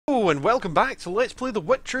Oh, and welcome back to Let's Play The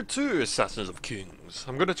Witcher 2 Assassins of Kings.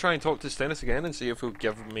 I'm going to try and talk to Stennis again and see if he'll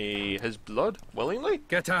give me his blood willingly.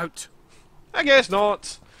 Get out! I guess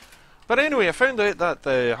not. But anyway, I found out that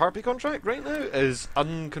the Harpy contract right now is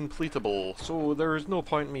uncompletable, so there's no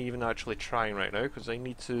point in me even actually trying right now, because I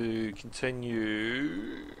need to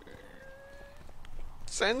continue...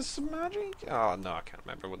 Sense magic? Oh no, I can't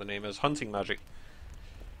remember what the name is. Hunting magic.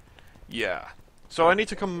 Yeah. So I need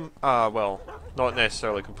to come, well, not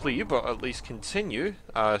necessarily complete, but at least continue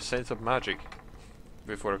Sense of Magic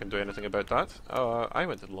before I can do anything about that. I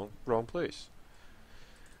went to the wrong place.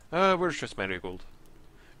 Where's just Marigold?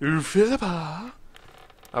 Philippa!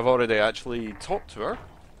 I've already actually talked to her.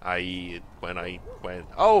 When I went,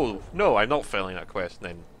 oh, no, I'm not failing that quest and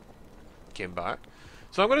then came back.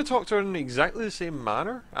 So I'm going to talk to her in exactly the same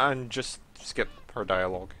manner and just skip her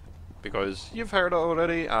dialogue. Because you've heard it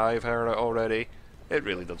already, I've heard it already. It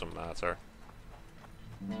really doesn't matter.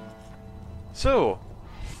 So,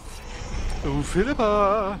 oh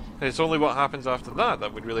Philippa! It's only what happens after that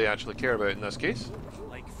that we'd really actually care about in this case.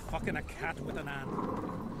 Like fucking a cat with an anvil.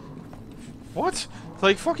 What?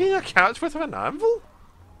 Like fucking a cat with an anvil?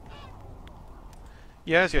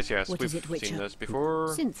 Yes. What We've is it, Witcher? seen this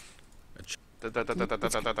before.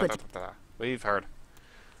 We've heard.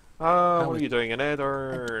 What are you doing in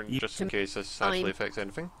Edder? Just in case this actually affects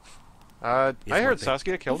anything. I heard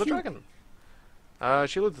Saskia killed the dragon.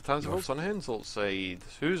 She lived the Tansibles on Hensel's side.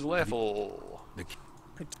 Who's level?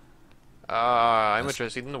 I'm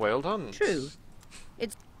interested in the wild hunt. True.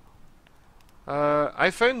 It's...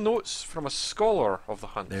 I found notes from a scholar of the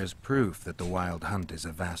hunt. There's proof that the wild hunt is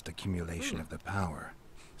a vast accumulation of the power.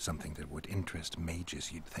 Something that would interest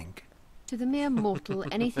mages, you'd think. To the mere mortal,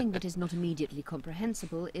 anything that is not immediately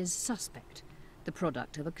comprehensible is suspect. The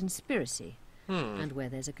product of a conspiracy. And where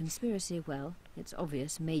there's a conspiracy, well, it's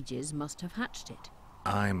obvious mages must have hatched it.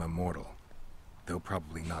 I'm a mortal, though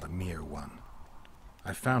probably not a mere one.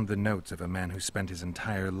 I found the notes of a man who spent his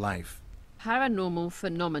entire life... Paranormal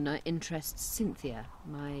phenomena interests Cynthia,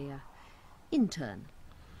 my intern.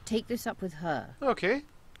 Take this up with her. Okay.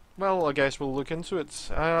 Well, I guess we'll look into it.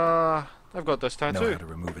 I've got this tattoo. Know how to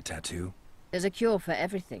remove a tattoo? There's a cure for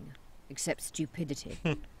everything, except stupidity.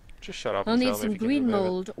 Just shut up I'll and need tell me some if you can green remove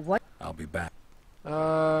mold. What? I'll be back.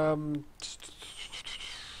 I'm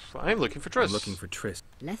looking for Triss. I'm looking for Triss.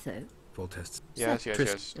 Letho? Full tests.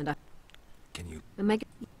 Yes. And I... Can you... Omega...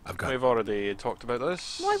 I've got... We've already talked about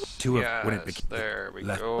this. Why Two of... Yes, Wouldn't it be... there we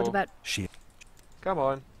Leth- go. What about... She... Come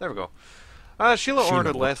on, there we go. Sheila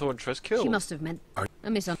ordered Letho and Triss killed. She must have meant... a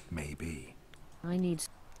miss... Maybe. I need...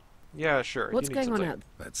 Yeah, sure. What's you need going on something. out...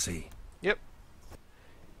 Let's see. Yep.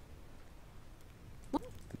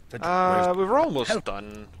 We were almost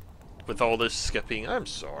done with all this skipping. I'm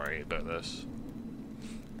sorry about this.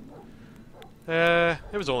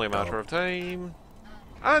 It was only a matter of time.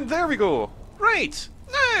 And there we go! Right!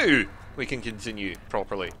 Now we can continue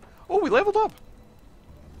properly. Oh, we leveled up!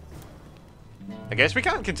 I guess we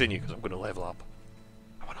can't continue because I'm going to level up.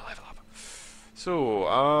 I want to level up. So,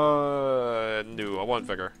 no, I want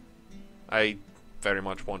Vigor. I very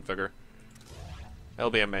much want Vigor.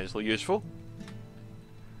 It'll be immensely useful.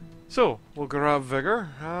 So, we'll grab Vigor,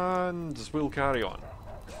 and we'll carry on.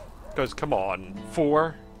 Because, come on,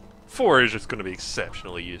 4 is just going to be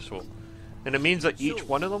exceptionally useful. And it means that each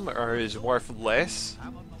one of them is worth less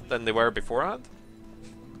than they were beforehand.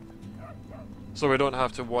 So we don't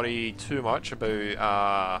have to worry too much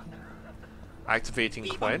about activating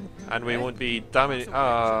Quinn, and we won't be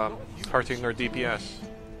hurting our DPS.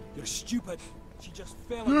 You're stupid. She just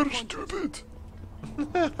fell. You're stupid!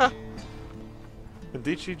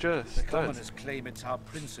 Indeed she just The did. commoners claim it's our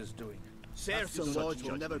prince's doing. Serfs and lords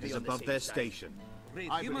will never be above their station.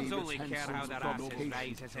 Humans only care how their asses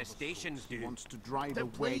rise as their stations do. Wants to drive a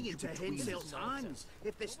wedge into Henselt's hands.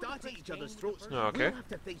 If they start at each other's throats, Okay. we'll have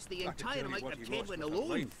to face the entire amount of Kedwin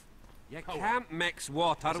alone. You can't mix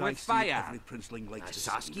water with fire. Every princeling likes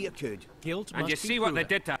Saskia could. Guilt And you see what they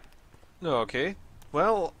did to... No, okay.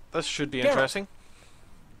 Well, this should be interesting.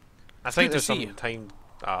 I think good there's to see some time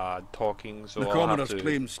talking, so The I'll have commoners to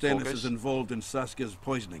claim Stennis focus. is involved in Saskia's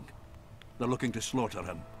poisoning. They're looking to slaughter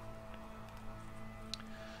him.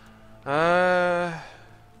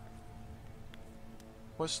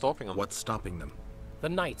 What's stopping them? What's stopping them? The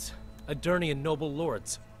knights, Adernian noble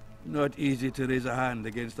lords. Not easy to raise a hand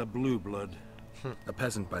against a blue blood. A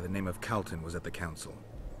peasant by the name of Calton was at the council.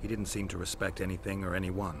 He didn't seem to respect anything or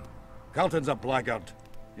anyone. Calton's a blackguard.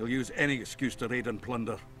 He'll use any excuse to raid and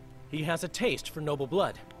plunder. He has a taste for noble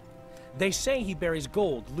blood. They say he buries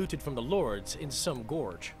gold looted from the lords in some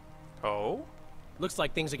gorge. Oh? Looks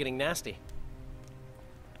like things are getting nasty.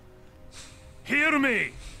 Hear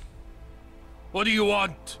me! What do you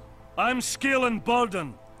want? I'm Skill and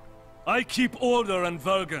Burden. I keep order in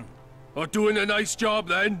Vergen. Are doing a nice job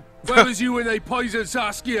then? Where was you when they poisoned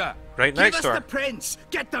Saskia? Right Give next us to her. the prince!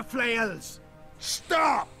 Get the flails!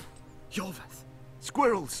 Stop! Joveth.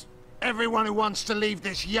 Squirrels, everyone who wants to leave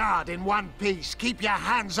this yard in one piece, keep your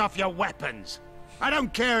hands off your weapons. I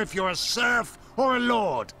don't care if you're a serf or a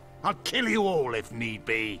lord. I'll kill you all if need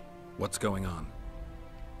be. What's going on?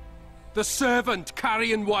 The servant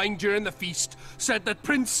carrying wine during the feast said that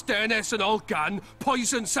Prince Sternes and Olgan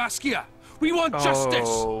poisoned Saskia. We want justice!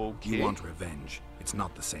 Okay. You want revenge. It's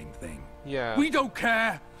not the same thing. Yeah. We don't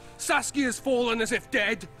care. Saskia's fallen as if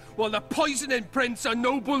dead, while the poisoning prince and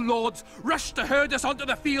noble lords rush to herd us onto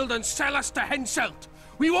the field and sell us to Henselt.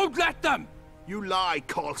 We won't let them! You lie,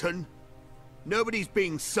 Colton. Nobody's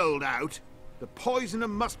being sold out. The poisoner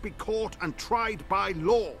must be caught and tried by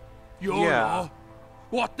law. Your Yeah. law?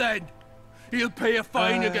 What then? He'll pay a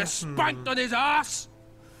fine and get spanked on his ass?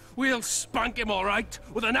 We'll spank him all right,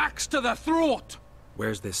 with an axe to the throat!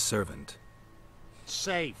 Where's this servant?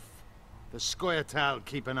 Safe. The Scoia'tael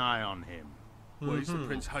keep an eye on him. Why's the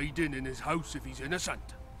prince hiding in his house if he's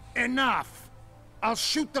innocent? Enough! I'll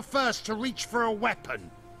shoot the first to reach for a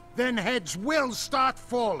weapon. Then heads will start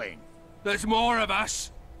falling. There's more of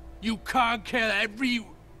us. You can't kill every...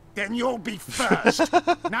 Then you'll be first.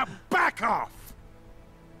 Now back off!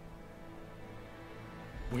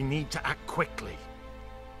 We need to act quickly.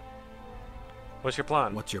 What's your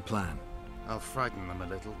plan? What's your plan? I'll frighten them a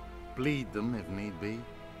little. Bleed them if need be.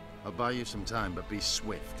 I'll buy you some time, but be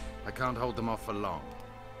swift. I can't hold them off for long.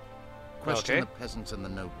 Question Okay. the peasants and the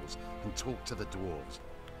nobles, and talk to the dwarves.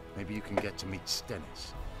 Maybe you can get to meet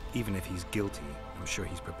Stennis. Even if he's guilty, I'm sure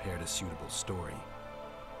he's prepared a suitable story.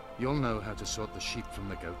 You'll know how to sort the sheep from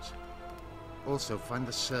the goats. Also, find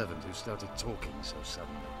the servant who started talking so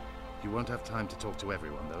suddenly. You won't have time to talk to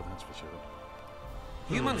everyone, though, that's for sure.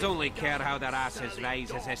 Humans only care how their asses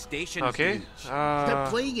rise as their stations Okay. do. They're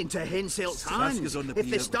playing into Henselt's hands. Saskia's on the If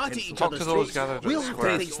they pier, start at but each Talk other's to those throats, gathered at we'll the have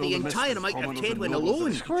square. to face the entire might of Kaedwen The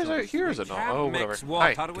alone. Square's out here, is it not? Can't Oh, whatever. mix Hi.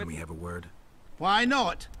 water Can with... we have a word? Why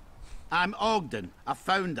not? I'm Ogden, a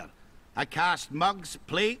founder. I cast mugs,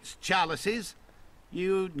 plates, chalices.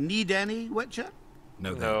 You need any, Witcher? No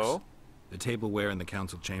thanks. No. The tableware in the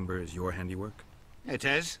council chamber is your handiwork? It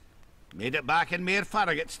is. Made it back in Mayor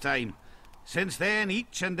Farragut's time. Since then,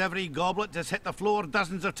 each and every goblet has hit the floor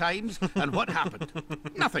dozens of times, and what happened?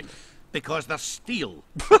 Nothing. Because they're steel.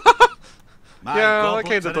 My Yeah, that goblets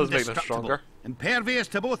kinda are does make them indestructible, stronger. impervious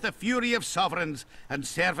to both the fury of sovereigns and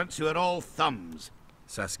servants who are all thumbs.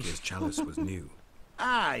 Saskia's chalice was new.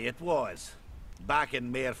 Aye, it was. Back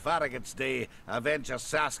in Mayor Farragut's day, a venture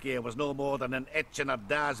Saskia was no more than an itch in her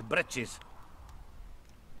da's breeches.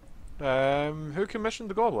 Who commissioned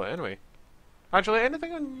the goblet, anyway? Actually,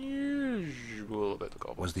 anything unusual about the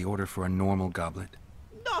goblet? Was the order for a normal goblet?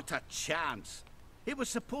 Not a chance. It was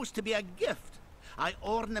supposed to be a gift. I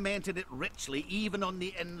ornamented it richly, even on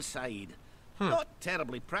the inside. Not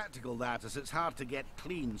terribly practical, that, as it's hard to get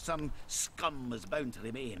clean. Some scum is bound to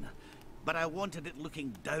remain. But I wanted it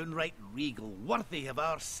looking downright regal, worthy of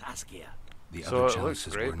our Saskia. The So other it looks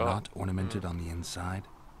chalices great, were but- not ornamented on the inside?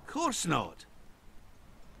 Course not.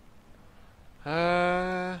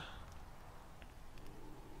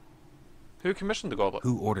 Who commissioned the goblet?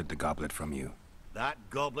 Who ordered the goblet from you? That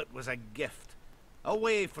goblet was a gift. A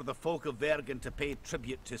way for the folk of Vergen to pay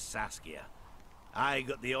tribute to Saskia. I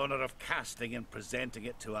got the honor of casting and presenting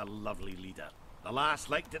it to our lovely leader. The lass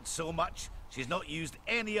liked it so much, she's not used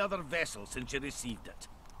any other vessel since she received it.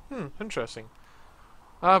 Interesting.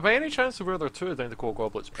 By any chance were there two identical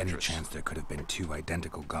goblets Any produced? chance there could have been two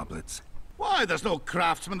identical goblets? Why, there's no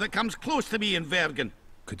craftsman that comes close to me in Vergen.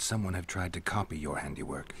 Could someone have tried to copy your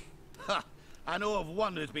handiwork? Ha! I know of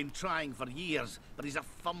one who's been trying for years, but he's a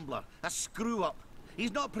fumbler, a screw-up.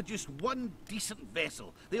 He's not produced one decent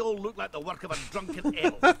vessel. They all look like the work of a drunken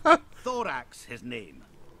elf. Thorax, his name.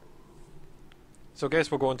 So I guess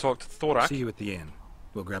we'll go and talk to Thorak. See you at the inn.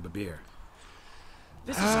 We'll grab a beer.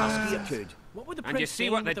 This is Saskia. could. What would the And you prince see say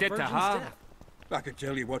what with they the did to virgin's her? death? I could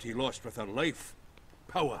tell you what he lost with her life.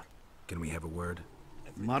 Power. Can we have a word?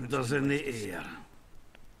 Murder's in the air.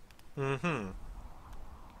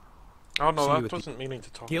 Oh no, See you that at the- wasn't meaning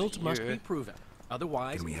to talk Guilt to must you. be proven.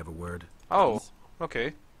 Otherwise, Can we have a word? Oh,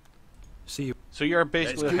 okay. See you. So you're It's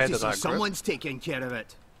basically the good head to of see that group. someone's taking care of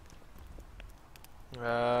it. If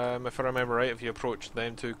I remember right, if you approach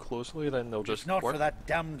them too closely, then they'll just If not work. for that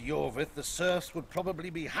damned Jorvith, the serfs would probably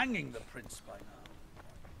be hanging the prince by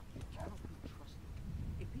now.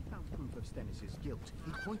 If he found proof of Stennis' guilt,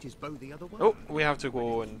 he'd point his bow the other way. Oh, we have to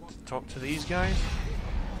go and talk to these guys.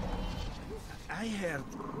 I heard.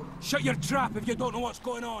 Shut your trap if you don't know what's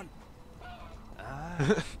going on.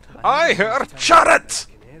 I heard. Shut it!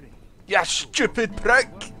 You stupid prick!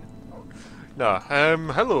 No,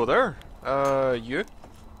 hello there. You?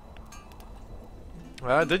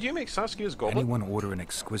 Did you make Saskia's goblet? Anyone order an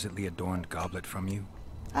exquisitely adorned goblet from you?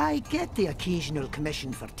 I get the occasional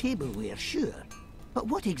commission for tableware, sure. But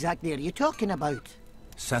what exactly are you talking about?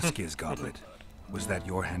 Saskia's goblet. Was that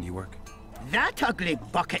your handiwork? That ugly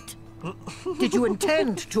bucket! Did you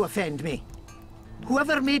intend to offend me?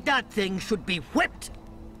 Whoever made that thing should be whipped!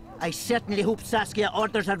 I certainly hope Saskia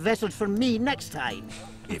orders her vessels from me next time.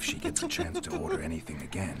 If she gets a chance to order anything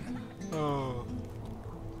again. Oh.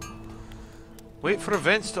 Wait for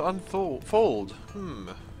events to unfold.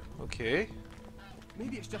 Okay.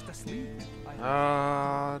 Maybe it's just a sleep.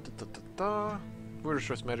 Where's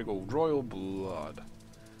Swiss Marigold? Royal Blood.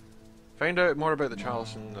 Find out more about the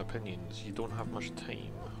chalice and opinions. You don't have much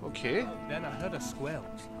time. Okay. Then I heard a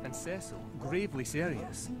squelch, and Cecil, gravely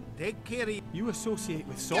serious. Take care of You associate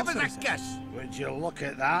with Give sorcerers. us a kiss. Would you look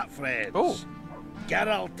at that, friends? Oh.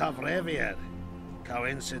 Geralt of Rivia.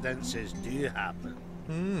 Coincidences do happen.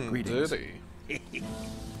 Greetings. Did he?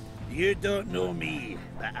 You don't know me,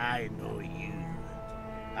 but I know you.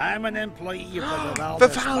 I'm an employee of the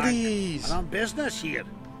Vivaldis Bank, and I'm business here.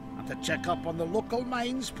 I'm to check up on the local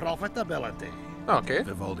mine's profitability. Okay.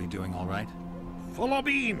 Vivaldi doing all right? Full of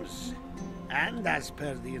beams. And as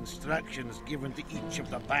per the instructions given to each of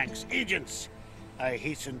the bank's agents, I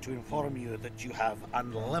hasten to inform you that you have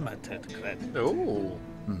unlimited credit. Oh.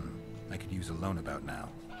 I could use a loan about now.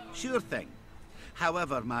 Sure thing.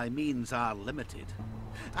 However, my means are limited.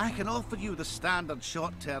 I can offer you the standard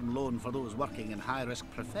short-term loan for those working in high-risk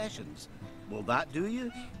professions. Will that do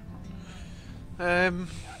you?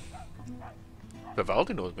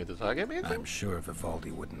 Vivaldi knows me. Does that get me anything? I'm sure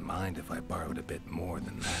Vivaldi wouldn't mind if I borrowed a bit more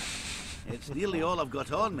than that. It's nearly all I've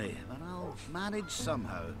got on me, but I'll manage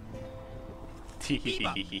somehow.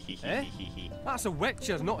 Eh? That's a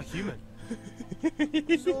witcher, not a human.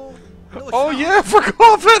 So, no Oh charge. yeah, I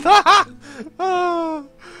forgot about that! Oh,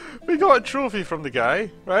 we got a trophy from the guy,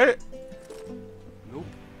 right? Nope.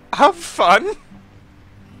 Have fun!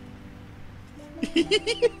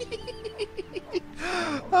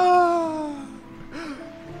 Ah,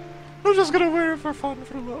 I'm just gonna wear it for fun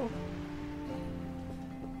for a little.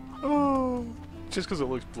 Oh, just because it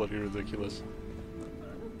looks bloody ridiculous.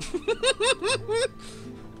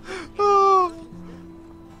 Oh.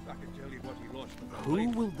 Who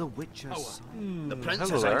will the Witcher sign? The prince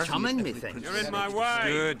hello is there. a chumming, methinks. You're in my way.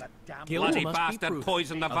 Good. Guild Bloody must be bastard proof.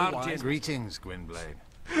 poisoned the Otherwise- virgin. Greetings, Gwynblade.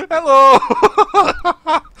 Hello!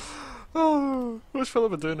 Oh, what's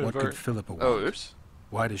Philippa doing in What Vert? could Philippa want? Oh, oops.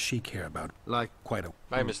 Why does she care about Like quite a...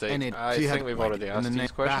 My mistake. Enid, I she think had we've like, already in asked the these name-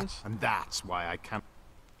 questions. And that's why I can't...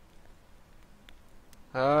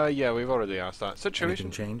 Yeah, we've already asked that. Situation.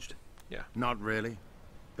 Anything changed? Yeah. Not really.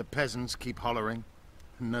 The peasants keep hollering.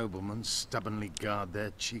 Noblemen stubbornly guard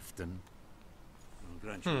their chieftain.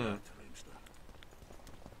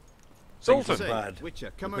 Sultan. Bad.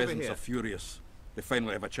 Witcher, come the over peasants here. are furious. They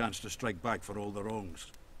finally have a chance to strike back for all the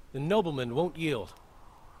wrongs. The noblemen won't yield.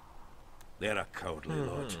 They're a cowardly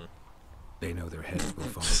lot. They know their heads will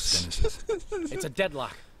follow Stennis's. It's a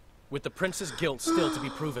deadlock, with the prince's guilt still to be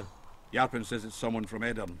proven. Yarpin says it's someone from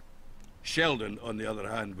Edern. Sheldon, on the other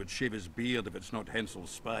hand, would shave his beard if it's not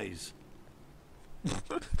Hensel's spies.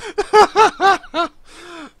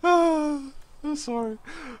 Oh, I'm sorry.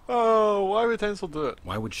 Oh, why would Hensel do it?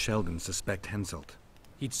 Why would Sheldon suspect Henselt?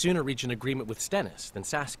 He'd sooner reach an agreement with Stennis than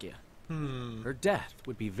Saskia. Her death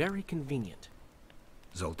would be very convenient.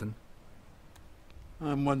 Zoltan?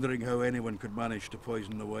 I'm wondering how anyone could manage to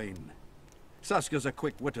poison the wine. Saskia's a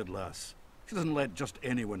quick-witted lass. She doesn't let just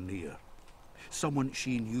anyone near. Someone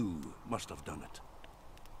she knew must have done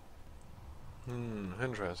it.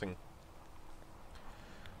 Interesting.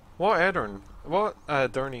 What Edern? What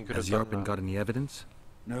Durning could Has have done Yarpin that? got any evidence?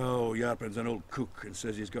 No, Yarpin's an old cook and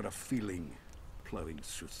says he's got a feeling. Ploughing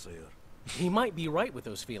soothsayer. He might be right with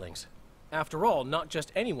those feelings. After all, not just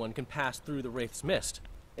anyone can pass through the Wraith's mist.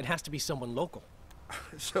 It has to be someone local.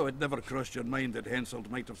 So it never crossed your mind that Henselt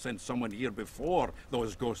might have sent someone here before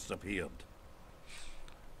those ghosts appeared?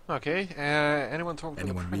 Okay, anyone talk to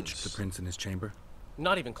Anyone the prince? reached the prince in his chamber?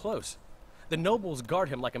 Not even close. The nobles guard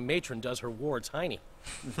him like a matron does her ward's hiney.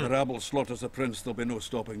 If the rabble slaughters the prince, there'll be no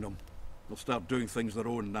stopping them. They'll start doing things their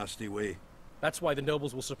own nasty way. That's why the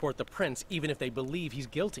nobles will support the prince even if they believe he's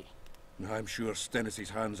guilty. I'm sure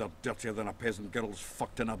Stennis's hands are dirtier than a peasant girl's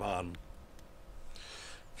fucked in a barn.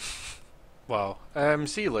 Wow.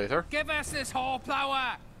 See you later. Give us this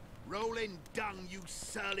horplower! Rolling dung, you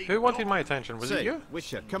surly Who wanted dog. my attention? Was it you?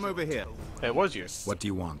 Wisher, come over here. It was you. What do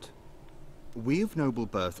you want? We of noble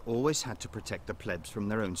birth always had to protect the plebs from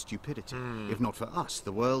their own stupidity. If not for us,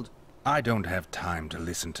 the world... I don't have time to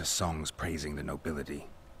listen to songs praising the nobility.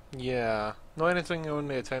 Yeah. Know anything on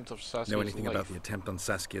the attempt of Saskia's Know anything life? about the attempt on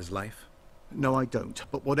Saskia's life? No, I don't.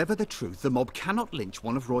 But whatever the truth, the mob cannot lynch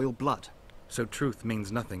one of royal blood. So truth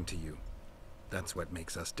means nothing to you. That's what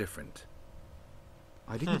makes us different.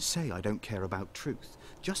 I didn't say I don't care about truth.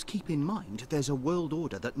 Just keep in mind there's a world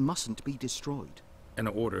order that mustn't be destroyed. An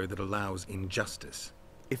order that allows injustice.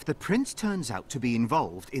 If the prince turns out to be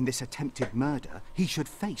involved in this attempted murder, he should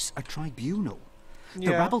face a tribunal.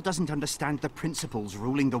 The rabble doesn't understand the principles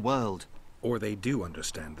ruling the world. Or they do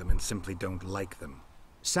understand them and simply don't like them.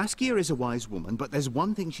 Saskia is a wise woman, but there's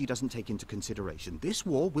one thing she doesn't take into consideration. This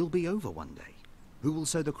war will be over one day. Who will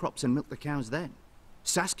sow the crops and milk the cows then?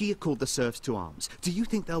 Saskia called the serfs to arms. Do you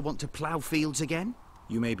think they'll want to plough fields again?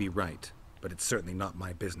 You may be right, but it's certainly not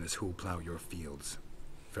my business who'll plough your fields.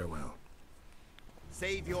 Farewell.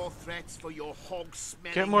 Save your threats for your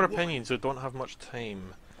hog-smelling Get more woman. opinions, I don't have much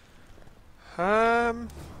time.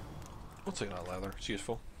 We'll take that leather, it's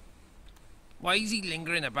useful. Why is he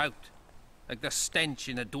lingering about? Like the stench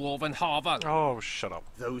in a dwarven hovel. Oh, shut up.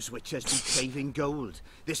 Those witches be craving gold.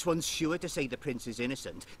 This one's sure to say the prince is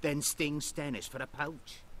innocent, then sting Stennis for a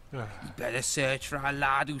pouch. You better search for a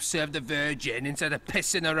lad who served the Virgin instead of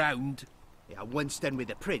pissing around. Yeah, once done with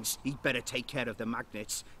the prince, he'd better take care of the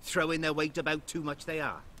magnets. Throwing their weight about too much they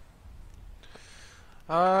are.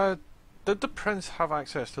 Did the prince have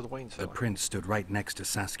access to the wine cellar? The prince stood right next to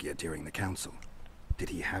Saskia during the council. Did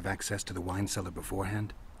he have access to the wine cellar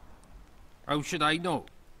beforehand? How should I know?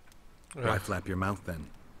 Why flap your mouth then?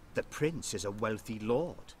 The prince is a wealthy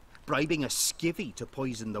lord. Bribing a skivvy to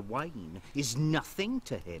poison the wine is nothing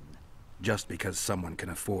to him. Just because someone can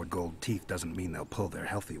afford gold teeth doesn't mean they'll pull their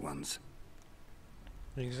healthy ones.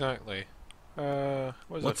 Exactly.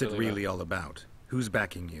 What's it really all about? Who's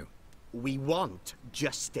backing you? We want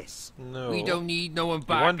justice. No. We don't need no one We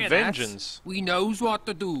backing want us. vengeance. We knows what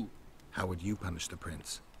to do. How would you punish the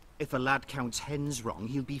prince? If a lad counts hens wrong,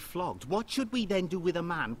 he'll be flogged. What should we then do with a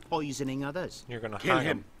man poisoning others? You're gonna kill hang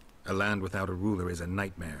him. A land without a ruler is a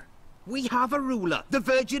nightmare. We have a ruler, the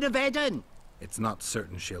Virgin of Eden. It's not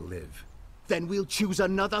certain she'll live. Then we'll choose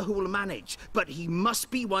another who'll manage. But he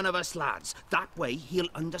must be one of us lads. That way he'll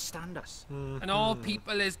understand us. And all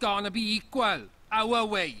people is gonna be equal. Our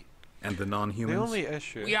way. And the non-humans? The only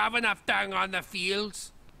issue... We have enough dung on the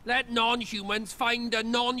fields. Let non-humans find a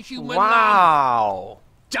non-human land. Wow!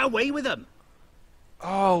 Away with them!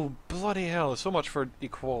 Oh, bloody hell. So much for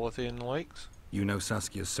equality and the likes. You know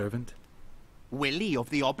Saskia's servant? Willie of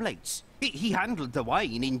the Oblates. He handled the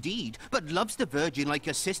wine, indeed, but loves the Virgin like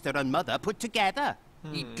a sister and mother put together.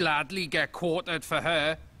 He'd gladly get quartered for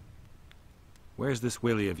her. Where's this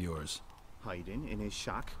Willie of yours? Hiding in his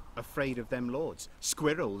shack, afraid of them lords.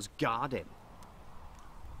 Squirrels guard him.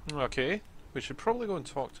 Okay. We should probably go and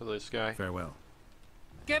talk to this guy. Farewell.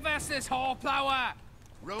 Give us this horsepower!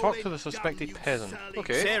 Talk to the suspected peasant.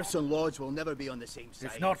 Okay. Serfs and lords will never be on the same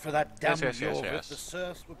side. If not for that damn yes, Yorvik, the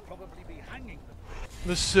serfs would probably be hanging them.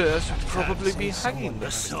 The serfs would probably be hanging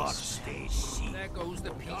them. There goes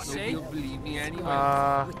the PC. You'll believe me anyway.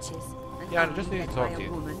 Yeah, I just need to talk to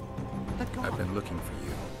you. I've been looking for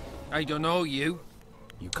you. I don't know you.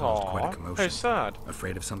 You caused quite a Aw, commotion. how sad.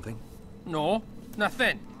 Afraid of something? No,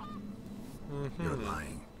 nothing. You're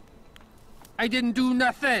lying. I didn't do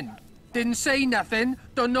nothing. Didn't say nothing,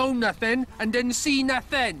 don't know nothing, and didn't see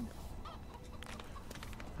nothing.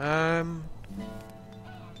 Tell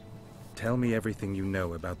me everything you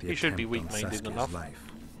know about the He should be attempt on weak-minded Saskia's enough. life.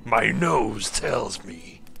 My nose tells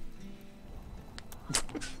me.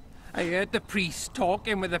 I heard the priest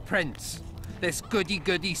talking with the prince. This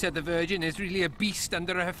goody-goody said the Virgin is really a beast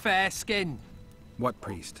under her fair skin. What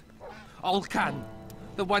priest? Alcan,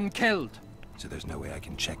 the one killed. So there's no way I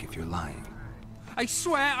can check if you're lying. I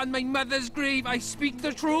swear on my mother's grave I speak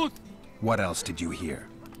the truth. What else did you hear?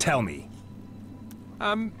 Tell me.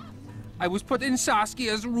 I was put in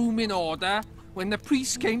Saskia's room in order when the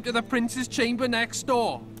priest came to the prince's chamber next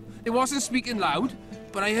door. It wasn't speaking loud,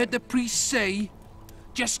 but I heard the priest say,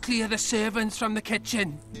 "Just clear the servants from the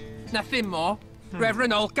kitchen." Nothing more.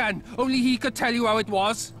 Reverend Alcan, only he could tell you how it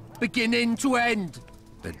was, beginning to end.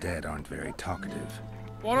 The dead aren't very talkative.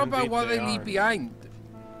 What about what they they leave are. behind?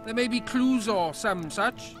 There may be clues or some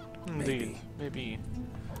such. Indeed. Maybe.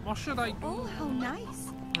 What should I do? Oh, how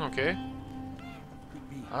nice. Okay.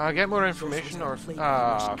 Get more information or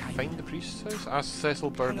find the priest's house. Ask Cecil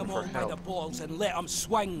Burton for help. balls and let him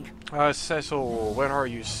swing. Cecil, where are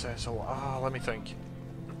you, Cecil? Let me think.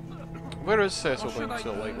 Where is Cecil going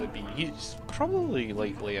to likely be? He's probably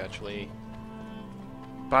likely, actually,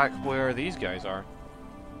 back where these guys are.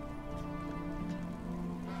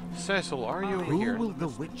 Cecil, are you over here? Who will the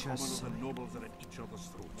Witcher say?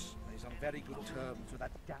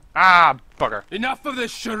 Ah, bugger. Enough of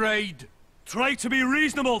this charade! Try to be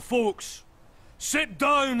reasonable, folks! Sit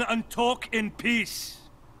down and talk in peace!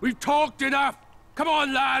 We've talked enough! Come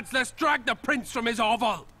on, lads, let's drag the prince from his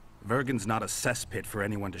hovel! Vergen's not a cesspit for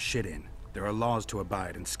anyone to shit in. There are laws to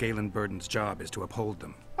abide, and Scalen Burden's job is to uphold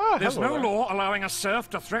them. There's no law allowing a serf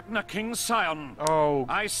to threaten a king's scion. Oh.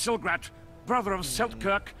 I, Silgrat, brother of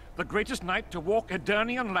Seltkirk, the greatest knight to walk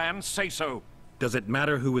Edirnian land, say so. Does it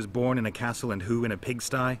matter who was born in a castle and who in a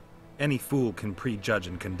pigsty? Any fool can prejudge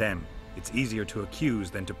and condemn. It's easier to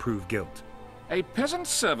accuse than to prove guilt. A peasant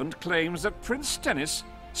servant claims that Prince Stennis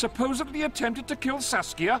supposedly attempted to kill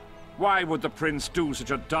Saskia. Why would the prince do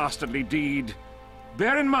such a dastardly deed?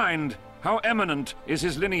 Bear in mind how eminent is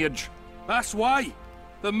his lineage. That's why.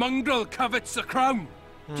 The mongrel covets the crown.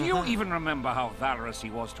 Do you even remember how valorous he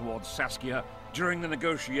was towards Saskia during the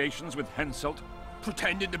negotiations with Henselt?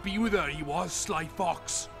 Pretending to be with her he was, sly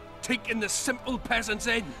fox. Taking the simple peasants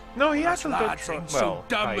in. No, he hasn't been Lads ain't so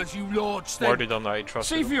dumb as you lords think. Already done that, I trust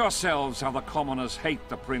See him. for yourselves how the commoners hate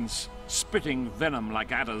the prince, spitting venom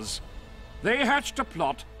like adders. They hatched a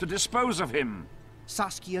plot to dispose of him.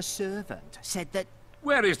 Saskia's servant said that...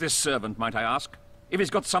 Where is this servant, might I ask? If he's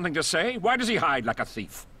got something to say, why does he hide like a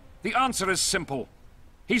thief? The answer is simple.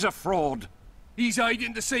 He's a fraud. He's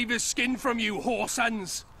hiding to save his skin from you,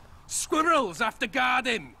 whoresons. Squirrels have to guard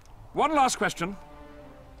him. One last question.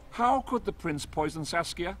 How could the prince poison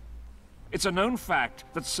Saskia? It's a known fact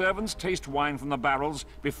that servants taste wine from the barrels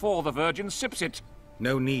before the virgin sips it.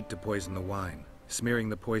 No need to poison the wine. Smearing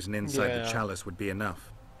the poison inside the chalice would be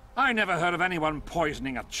enough. I never heard of anyone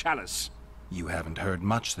poisoning a chalice. You haven't heard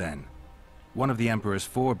much, then. One of the Emperor's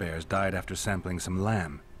forebears died after sampling some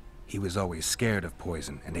lamb. He was always scared of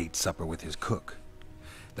poison and ate supper with his cook.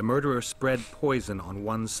 The murderer spread poison on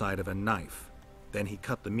one side of a knife. Then he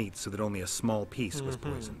cut the meat so that only a small piece was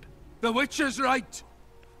poisoned. The Witcher's right.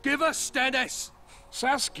 Give us Stennis.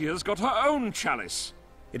 Saskia's got her own chalice.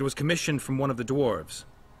 It was commissioned from one of the dwarves.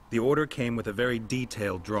 The order came with a very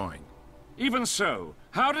detailed drawing. Even so,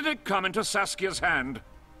 how did it come into Saskia's hand?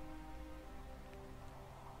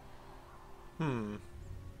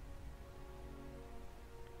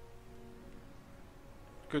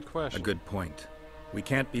 Good question. A good point. We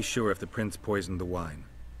can't be sure if the prince poisoned the wine.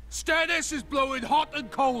 Stennis is blowing hot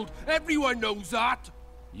and cold. Everyone knows that.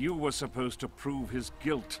 You were supposed to prove his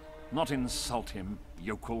guilt, not insult him,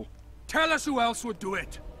 yokel. Tell us who else would do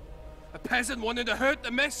it. A peasant wanting to hurt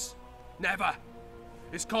the miss? Never.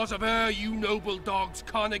 It's cause of her you noble dogs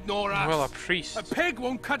can't ignore us. Well, a priest. A pig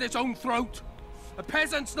won't cut its own throat. A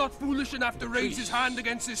peasant's not foolish enough to raise his hand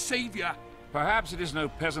against his savior. Perhaps it is no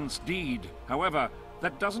peasant's deed. However,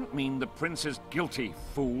 that doesn't mean the prince is guilty,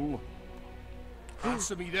 fool.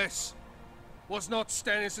 Answer me this. Was not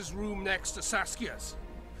Stennis' room next to Saskia's?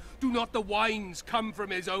 Do not the wines come from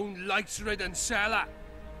his own lice-ridden cellar?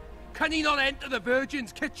 Can he not enter the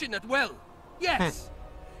Virgin's kitchen at will? Yes.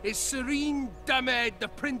 His serene dumbhead, the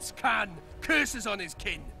prince can, curses on his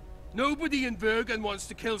kin. Nobody in Vergen wants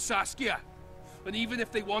to kill Saskia. And even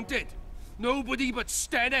if they wanted, nobody but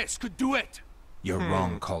Stennis could do it. You're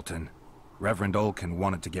wrong, Colton. Reverend Olkin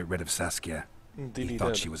wanted to get rid of Saskia. He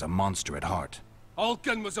thought she was a monster at heart.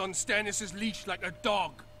 Olkin was on Stennis' leash like a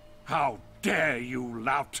dog. How dare you,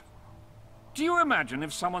 lout! Do you imagine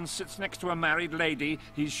if someone sits next to a married lady,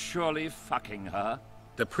 he's surely fucking her?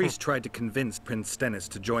 The priest tried to convince Prince Stennis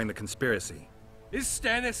to join the conspiracy. Is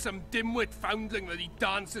Stennis some dimwit foundling that he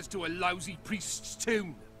dances to a lousy priest's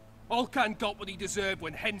tune? Olcan got what he deserved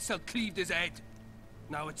when Henselt cleaved his head.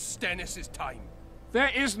 Now it's Stennis' time.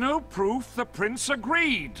 There is no proof the prince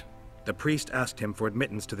agreed. The priest asked him for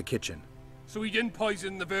admittance to the kitchen. So he didn't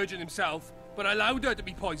poison the Virgin himself, but allowed her to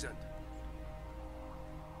be poisoned.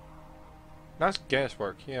 That's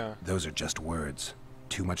guesswork, yeah. Those are just words.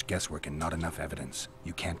 Too much guesswork and not enough evidence.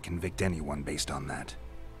 You can't convict anyone based on that.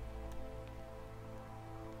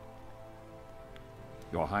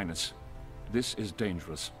 Your Highness, this is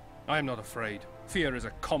dangerous. I am not afraid. Fear is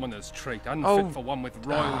a commoner's trait, unfit for one with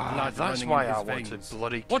royal blood running in his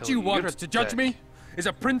veins. What do you want, to judge me? Is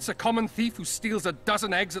a prince a common thief who steals a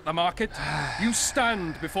dozen eggs at the market? You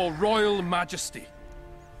stand before royal majesty,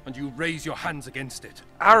 and you raise your hands against it.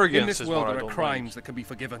 Arrogance in this is world what I there are don't crimes that can be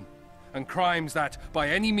forgiven, and crimes that, by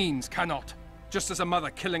any means, cannot. Just as a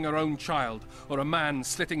mother killing her own child, or a man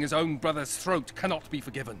slitting his own brother's throat cannot be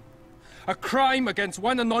forgiven. A crime against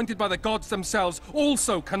one anointed by the gods themselves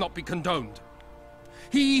also cannot be condoned.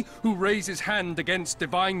 He who raises hand against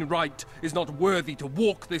divine right is not worthy to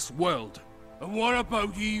walk this world. And what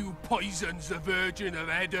about he who poisons the Virgin of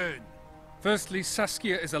Eden? Firstly,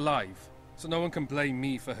 Saskia is alive, so no one can blame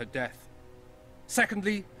me for her death.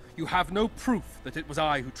 Secondly, you have no proof that it was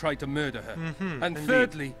I who tried to murder her. And indeed.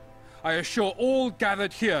 thirdly, I assure all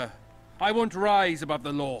gathered here, I won't rise above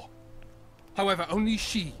the law. However, only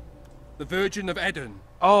she, the Virgin of Eden,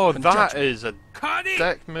 Oh, can that judge me. is a Can he?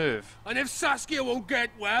 dick move. And if Saskia won't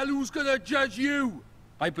get well, who's gonna judge you?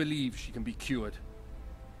 I believe she can be cured.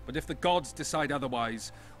 But if the gods decide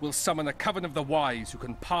otherwise, we'll summon a coven of the wise who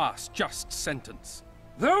can pass just sentence.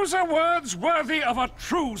 Those are words worthy of a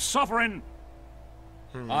true sovereign.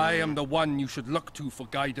 I am the one you should look to for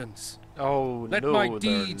guidance. Oh, Let no, my they're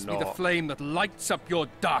deeds be the not. flame that lights up your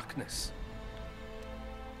darkness.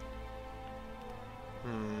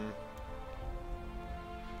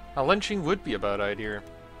 A lynching would be a bad idea.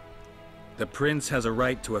 The prince has a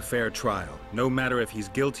right to a fair trial, no matter if he's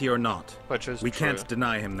guilty or not. Which is We true. can't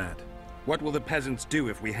deny him that. What will the peasants do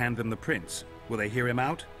if we hand them the prince? Will they hear him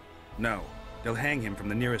out? No. They'll hang him from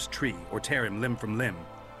the nearest tree or tear him limb from limb.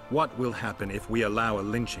 What will happen if we allow a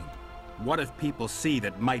lynching? What if people see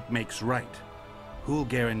that might makes right? Who'll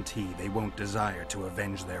guarantee they won't desire to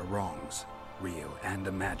avenge their wrongs, real and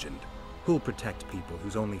imagined? Who'll protect people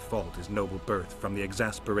whose only fault is noble birth from the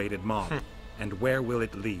exasperated mob? And where will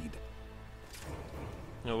it lead?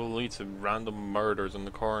 It will lead to random murders in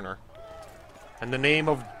the corner. In the name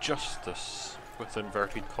of justice, with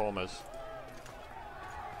inverted commas.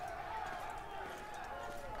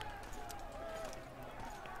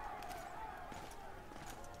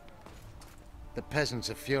 The peasants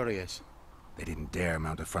are furious. They didn't dare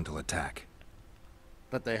mount a frontal attack.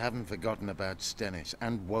 But they haven't forgotten about Stennis,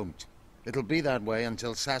 and won't. It'll be that way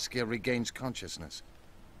until Saskia regains consciousness.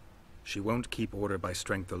 She won't keep order by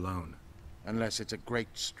strength alone. Unless it's a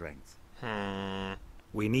great strength.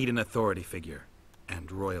 We need an authority figure,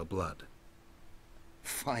 and royal blood.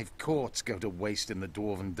 5 courts go to waste in the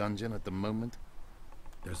Dwarven dungeon at the moment.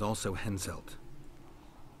 There's also Henselt.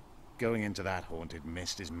 Going into that haunted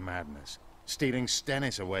mist is madness. Stealing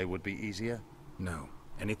Stennis away would be easier. No.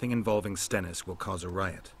 Anything involving Stennis will cause a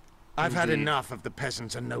riot. I've had enough of the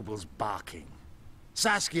peasants and nobles barking.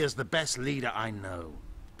 Saskia's the best leader I know,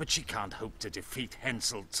 but she can't hope to defeat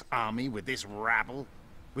Henselt's army with this rabble,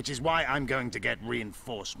 which is why I'm going to get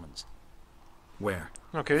reinforcements. Where?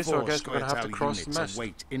 Okay, so I 4 guess we're gonna have to Squirtel cross the units mist.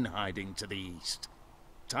 await in hiding to the east.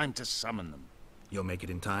 Time to summon them. You'll make it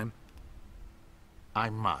in time? I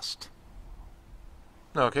must.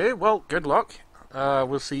 Okay, well, good luck.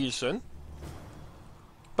 We'll see you soon.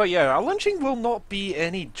 But yeah, a lynching will not be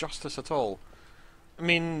any justice at all. I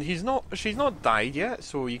mean, she's not died yet,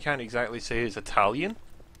 so you can't exactly say it's Italian.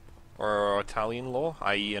 Or Italian law,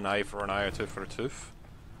 i.e. an eye for an eye, a tooth for a tooth.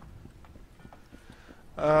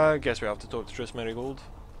 I guess we have to talk to Triss Marigold.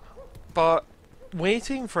 But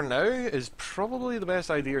waiting for now is probably the best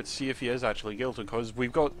idea to see if he is actually guilty, because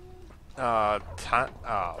we've got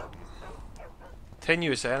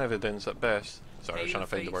tenuous evidence at best. Sorry, I was trying to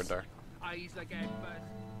find the word there.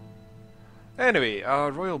 Anyway,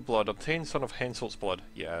 royal blood. Obtain son of Henselt's blood.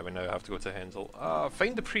 Yeah, we now have to go to Henselt.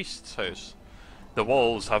 Find the priest's house. The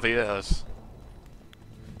walls have ears.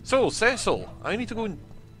 So, Cecil, I need to go and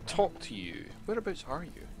talk to you. Whereabouts are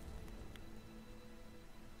you?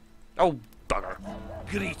 Oh, bugger.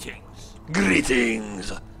 Greetings.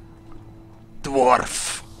 Greetings,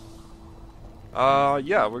 dwarf.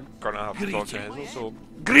 Yeah, we're gonna have to talk to Hazel, so...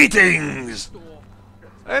 Greetings!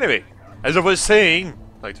 Anyway, as I was saying,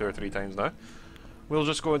 like 2 or 3 times now, we'll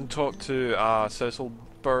just go and talk to Cecil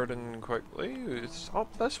Burden quickly. It's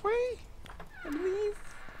up this way, I believe.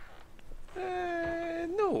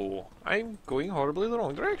 No, I'm going horribly the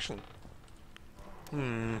wrong direction.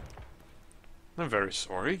 I'm very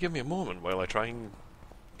sorry. Give me a moment while I try and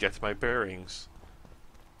get my bearings.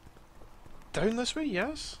 Down this way,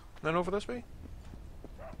 yes? Then over this way?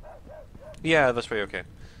 Yeah, this way, okay.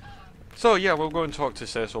 So, yeah, we'll go and talk to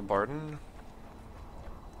Cecil Barden.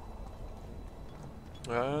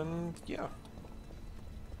 And, yeah.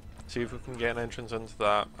 See if we can get an entrance into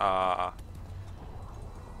that,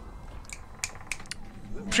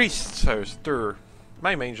 priest's house. Durr.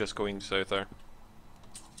 My mind's just going south there.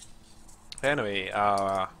 Anyway,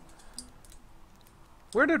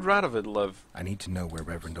 where did Radovid live? I need to know where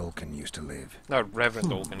Reverend Olkin used to live. No, Reverend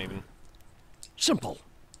Olkin even. Simple.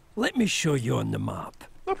 Let me show you on the map.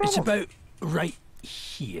 No problem. It's about right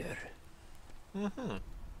here.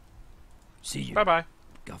 See you. Bye-bye.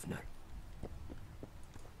 Governor.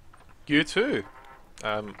 You too,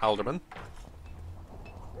 Alderman.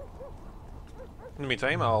 In the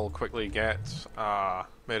meantime, I'll quickly get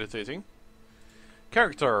meditating.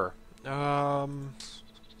 Character. Where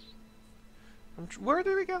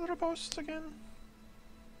do we get the riposte again?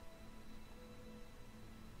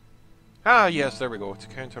 Ah, yes, there we go. To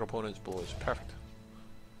counter opponent's blows. Perfect.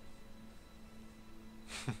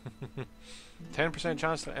 10%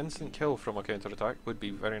 chance to instant kill from a counter attack would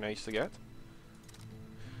be very nice to get.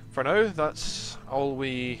 For now, that's all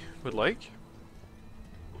we would like.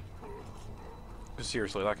 But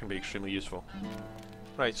seriously, that can be extremely useful.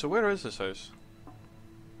 Right, so where is this house?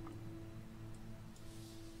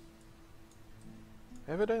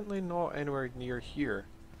 Evidently not anywhere near here.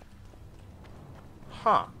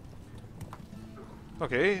 Huh.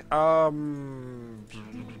 Okay,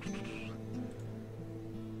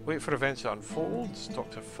 wait for events to unfold.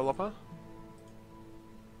 Talk to Philippa.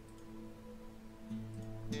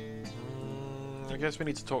 I guess we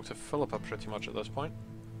need to talk to Philippa pretty much at this point.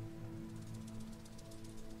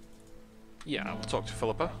 Yeah, we'll talk to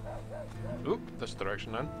Philippa. Oop, this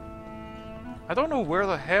direction then. I don't know where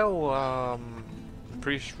the hell the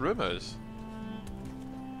priest's room is.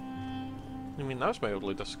 I mean, that's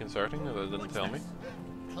mildly disconcerting that they didn't tell me.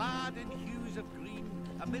 Clad in hues of green,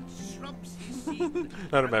 amidst shrubs he's seen.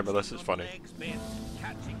 I remember this is funny.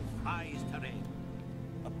 Catching flies to rain.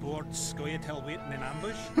 A bored scoia'tail waiting in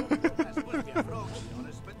ambush? That's supposed to be a frog, to be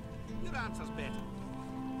honest, but your answer's better.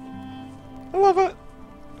 I love it.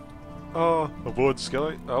 Oh, a bored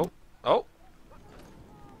skillet. Oh, oh.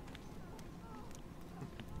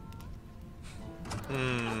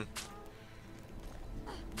 Hmm.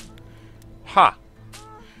 Ha.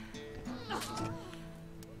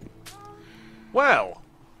 Well.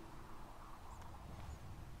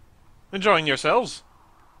 Enjoying yourselves?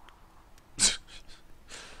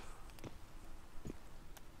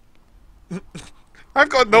 I've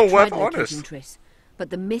got no weapon, honest. But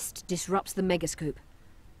the mist disrupts the megascope.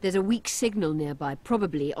 There's a weak signal nearby,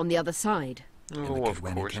 probably on the other side. Oh, of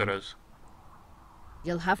course it is.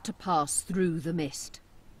 You'll have to pass through the mist.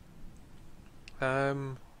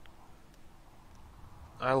 I'll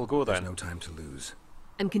go then. There's no time to lose.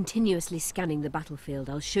 I'm continuously scanning the battlefield.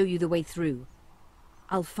 I'll show you the way through.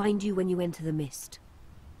 I'll find you when you enter the mist.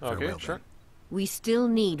 Okay, Farewell, sure. then. We still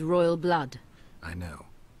need royal blood. I know.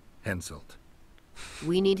 Henselt.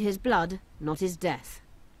 We need his blood, not his death.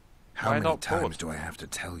 How many times do I have to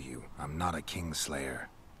tell you? I'm not a kingslayer.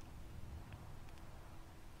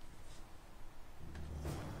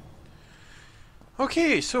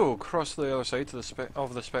 Okay, so cross the other side to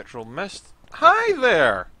the spectral mist. Hi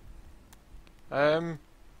there. How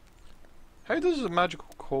does a magical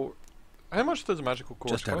course? How much does a magical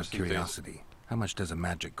course cost? Just out of curiosity, how much does a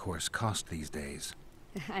magic course cost these days?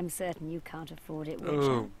 I'm certain you can't afford it, Witcher.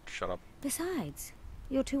 Oh, shut up. Besides,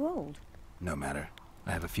 you're too old. No matter.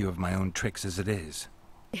 I have a few of my own tricks as it is.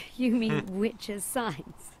 You mean Witcher's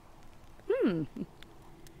signs?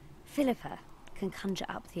 Philippa can conjure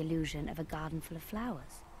up the illusion of a garden full of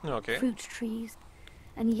flowers. Okay. Fruit trees,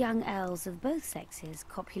 and young elves of both sexes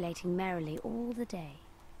copulating merrily all the day.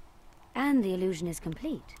 And the illusion is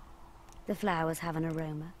complete. The flowers have an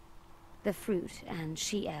aroma. The fruit and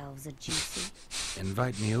she-elves are juicy.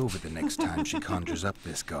 Invite me over the next time she conjures up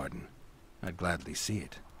this garden. I'd gladly see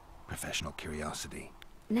it. Professional curiosity.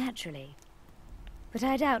 Naturally. But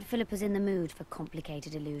I doubt Philippa's in the mood for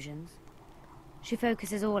complicated illusions. She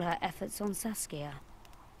focuses all her efforts on Saskia.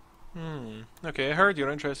 Okay, I heard you're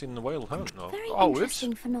interested in the wild hunt. No. Very Oh,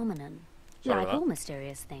 interesting phenomenon. Sorry Like about all that.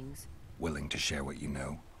 mysterious things. Willing to share what you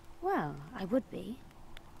know? Well, I would be.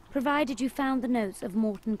 Provided you found the notes of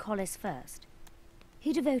Morton Collis first.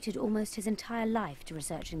 He devoted almost his entire life to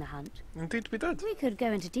researching the hunt. Indeed we did. We could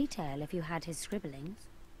go into detail if you had his scribblings.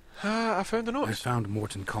 I found the notes. I found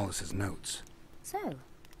Morton Collis's notes. So,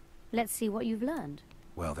 let's see what you've learned.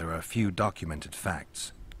 Well, there are a few documented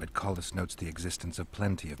facts, but Collis notes the existence of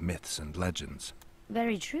plenty of myths and legends.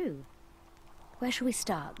 Very true. Where shall we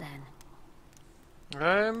start, then?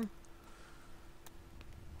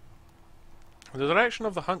 The direction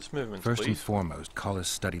of the hunt's movement, First and please. foremost, Collis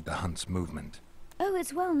studied the hunt's movement. Oh,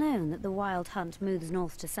 it's well known that the wild hunt moves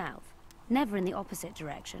north to south, never in the opposite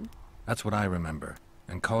direction. That's what I remember,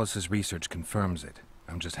 and Collis's research confirms it.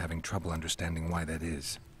 I'm just having trouble understanding why that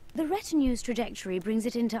is. The retinue's trajectory brings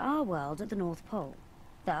it into our world at the North Pole.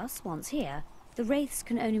 Thus, once here, the wraiths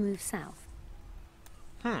can only move south.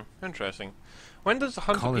 Interesting. When does the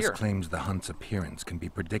hunt Collis appear? claims the hunt's appearance can be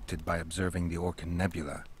predicted by observing the Orcan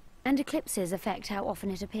Nebula. And eclipses affect how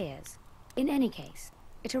often it appears. In any case,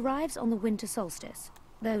 it arrives on the winter solstice,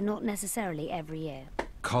 though not necessarily every year.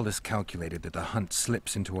 Collis calculated that the hunt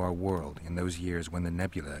slips into our world in those years when the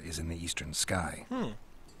nebula is in the eastern sky.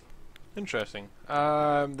 Interesting.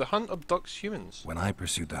 The hunt abducts humans. When I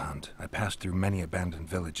pursued the hunt, I passed through many abandoned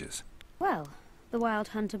villages. Well, the wild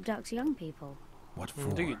hunt abducts young people. What for?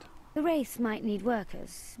 Indeed. The wraith might need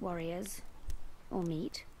workers, warriors, or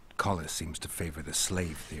meat. Collis seems to favor the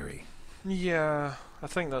slave theory. Yeah, I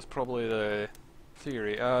think that's probably the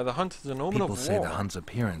theory. The hunt is an omen of war. People say the hunt's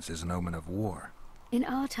appearance is an omen of war. In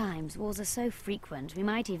our times, wars are so frequent, we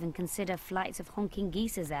might even consider flights of honking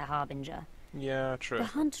geese as their harbinger. Yeah, true. The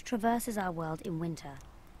hunt traverses our world in winter.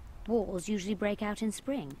 Wars usually break out in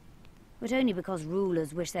spring, but only because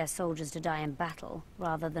rulers wish their soldiers to die in battle,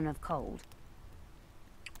 rather than of cold.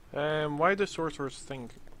 Why do sorcerers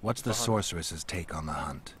think... What's the sorceress's take on the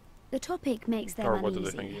hunt? The topic makes them or uneasy. what do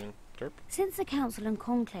they think, Ian? Derp? Since the Council and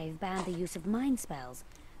Conclave banned the use of mind spells,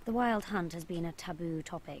 the wild hunt has been a taboo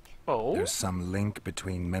topic. Oh? There's some link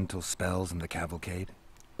between mental spells and the cavalcade?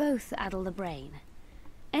 Both addle the brain.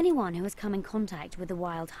 Anyone who has come in contact with the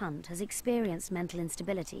wild hunt has experienced mental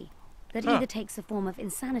instability that either takes the form of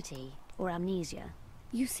insanity or amnesia.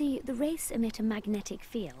 You see, the wraiths emit a magnetic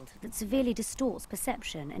field that severely distorts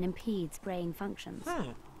perception and impedes brain functions.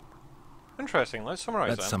 Interesting. Let's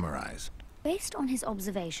summarize Let's summarize. Based on his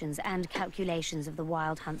observations and calculations of the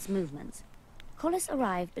wild hunt's movements, Collis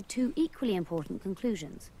arrived at two equally important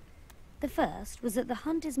conclusions. The first was that the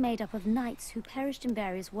hunt is made up of knights who perished in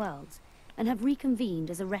various worlds and have reconvened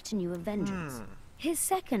as a retinue of vengeance. His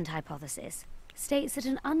second hypothesis states that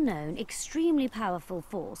an unknown, extremely powerful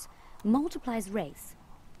force multiplies wraiths,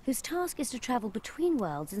 whose task is to travel between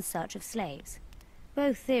worlds in search of slaves.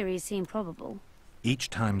 Both theories seem probable. Each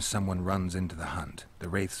time someone runs into the hunt, the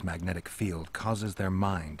wraith's magnetic field causes their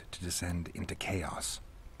mind to descend into chaos.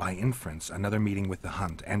 By inference, another meeting with the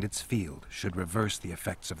hunt and its field should reverse the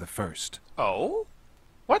effects of the first. Oh?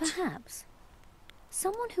 What? Perhaps.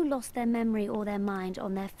 Someone who lost their memory or their mind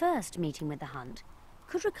on their first meeting with the hunt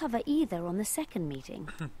could recover either on the second meeting.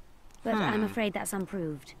 But I'm afraid that's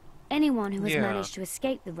unproved. Anyone who has managed to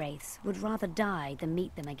escape the wraiths would rather die than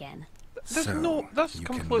meet them again. That's you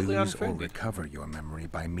completely can lose or unfounded. recover your memory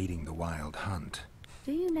by meeting the wild hunt.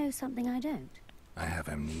 Do you know something I don't? I have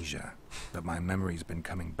amnesia, but my memory's been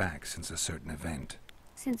coming back since a certain event.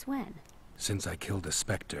 Since when? Since I killed a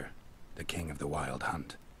spectre, the king of the wild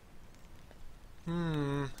hunt.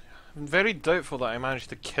 I'm very doubtful that I managed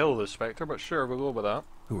to kill the spectre, but sure, we'll go with that.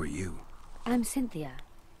 Who are you? I'm Cynthia,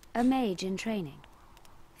 a mage in training.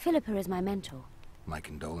 Philippa is my mentor. My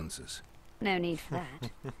condolences. No need for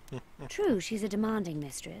that. True, she's a demanding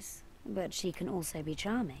mistress, but she can also be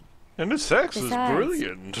charming. And the sex Besides, is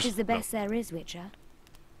brilliant. She's the best there is, Witcher.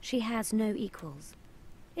 She has no equals,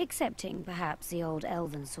 excepting perhaps the old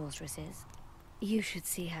elven sorceresses. You should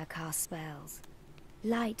see her cast spells.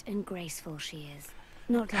 Light and graceful she is.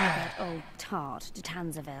 Not like that old tart de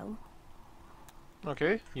Tanzaville.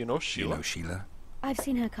 Okay, you know Sheila. You know Sheila? I've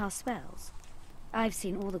seen her cast spells. I've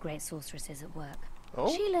seen all the great sorceresses at work.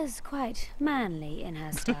 Oh? Sheila's quite manly in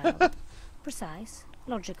her style. Precise,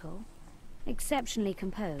 logical, exceptionally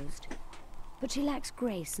composed. But she lacks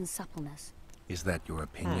grace and suppleness. Is that your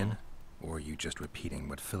opinion? Or are you just repeating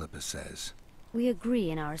what Philippa says? We agree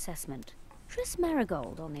in our assessment. Triss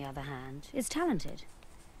Marigold, on the other hand, is talented.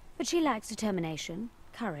 But she lacks determination,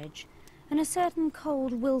 courage, and a certain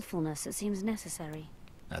cold willfulness that seems necessary.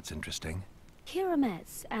 That's interesting. Kira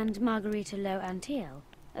Metz and Margarita Lo Antiel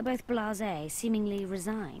are both blasé, seemingly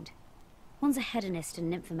resigned. One's a hedonist and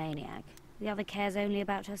nymphomaniac. The other cares only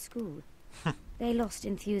about her school. They lost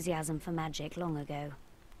enthusiasm for magic long ago.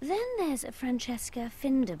 Then there's Francesca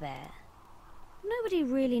Finderbear. Nobody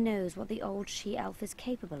really knows what the old she-elf is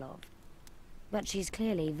capable of. But she's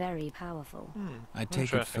clearly very powerful. I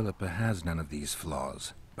take it Philippa has none of these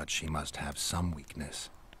flaws, but she must have some weakness.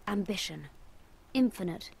 Ambition.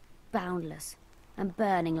 Infinite, boundless, and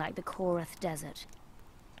burning like the Korath Desert.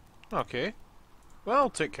 Okay. Well,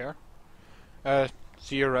 take care.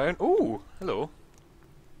 See you around. Ooh, hello.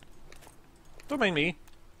 Don't mind me.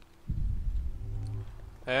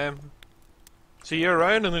 See you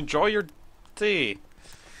around and enjoy your day.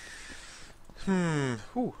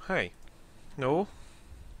 Ooh, hi. No.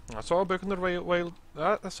 I saw a book in the wild.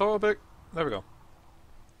 I saw a book. There we go.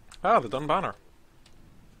 Ah, the Dun Banner.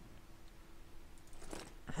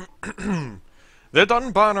 The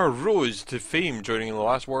Dun Banner rose to fame during the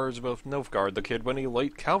last wars with Nilfgaard, the Caedwini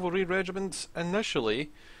light cavalry regiments.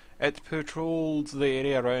 Initially, it patrolled the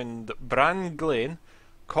area around Bran Glen.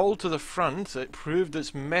 Called to the front, it proved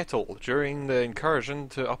its mettle during the incursion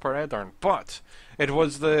to Upper Edirn, but it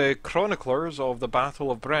was the chroniclers of the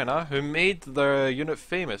Battle of Brenna who made the unit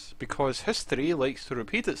famous, because history likes to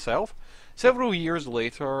repeat itself. Several years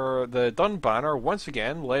later, the Dun banner once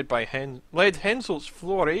again led Henselt's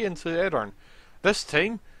flurry into Edirn. This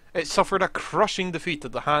time, it suffered a crushing defeat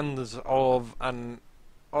at the hands of an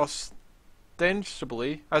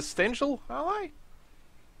ostensible ally?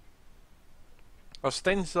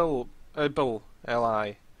 Ostensible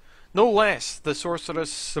ally. No less, the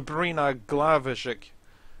sorceress Sabrina Glavishik.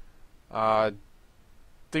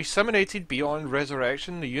 Disseminated beyond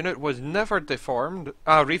resurrection, the unit was never reformed,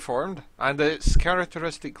 and its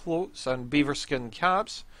characteristic cloaks and beaverskin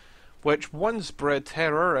caps, which once bred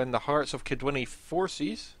terror in the hearts of Kidwini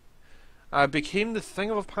forces, became the thing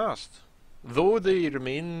of the past. Though they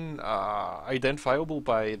remain identifiable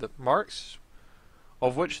by the marks,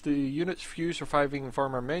 of which the unit's few surviving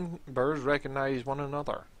former members recognise one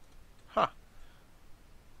another. Huh.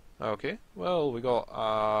 Okay, well, we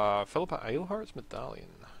got Philippa Eilhart's medallion.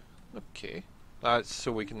 Okay, that's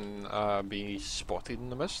so we can be spotted in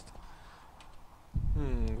the mist.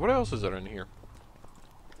 What else is there in here?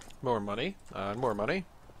 More money, and more money.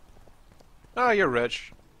 Ah, you're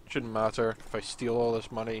rich. Shouldn't matter if I steal all this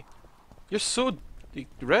money. You're so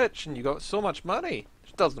rich and you got so much money.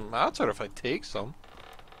 It doesn't matter if I take some.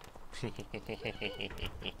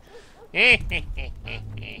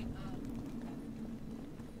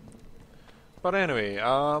 But anyway,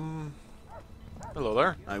 hello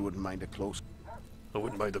there. I wouldn't mind a close. I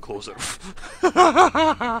wouldn't mind a closer.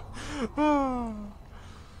 I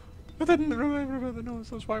didn't remember about the nose,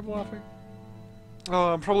 that's why I'm laughing.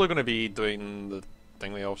 Oh, I'm probably going to be doing the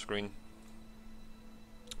thingy off screen.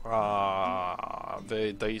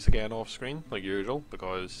 The dice again off screen, like usual,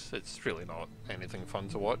 because it's really not anything fun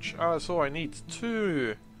to watch. So I need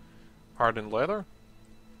 2 hardened leather.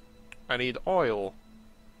 I need oil.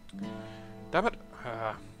 Damn it.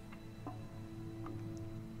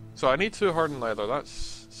 So I need 2 hardened leather,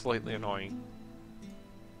 that's slightly annoying.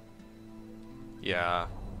 Yeah.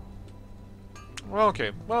 Well,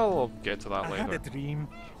 okay, well, I'll get to that later. I had a dream.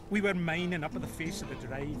 We were mining up at the face of the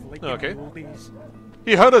drive, like in the old days.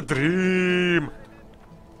 He had a dream!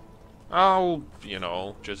 I'll, you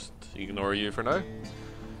know, just ignore you for now.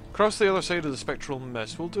 Cross the other side of the spectral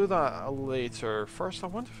mist. We'll do that later. First, I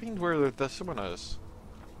want to find where this one is.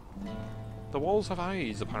 The walls have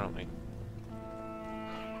eyes, apparently.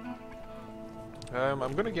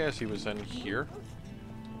 I'm gonna guess he was in here.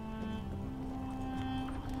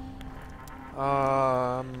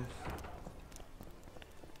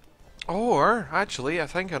 Or, actually, I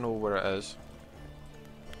think I know where it is.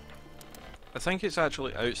 I think it's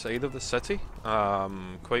actually outside of the city,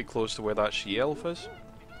 quite close to where that she-elf is.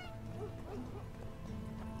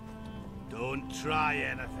 Don't try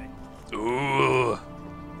anything. Ooh.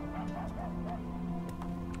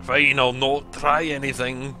 Fine, I'll not try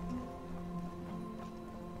anything.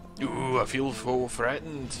 Ooh, I feel so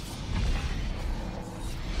threatened.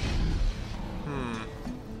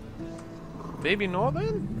 Maybe not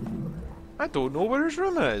then? I don't know where his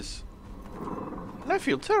room is. And I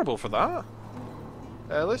feel terrible for that.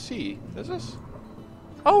 Let's see. Is this?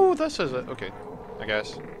 Oh, this is it. Okay. I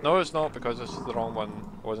guess. No, it's not, because this is the wrong one.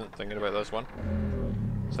 I wasn't thinking about this one.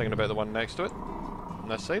 I was thinking about the one next to it. On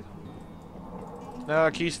this side.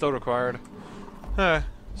 Key still required. So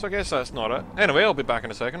I guess that's not it. Anyway, I'll be back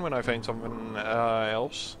in a second when I find something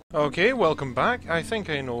else. Okay, welcome back. I think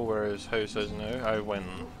I know where his house is now. I went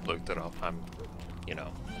and looked it up. I'm, you know.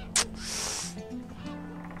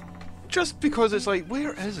 Just because it's like,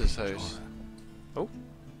 where is his house? Oh.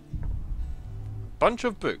 Bunch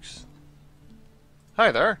of books.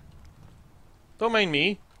 Hi there. Don't mind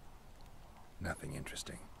me. Nothing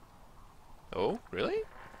interesting. Oh, really?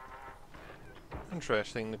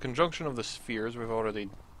 Interesting. The conjunction of the spheres, we've already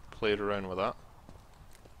played around with that.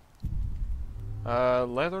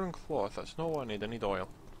 Leather and cloth, that's not what I need oil.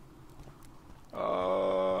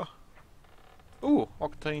 Ooh,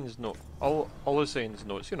 Octane's note. Olisane's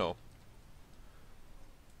notes, you know.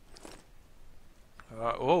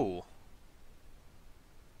 Oh.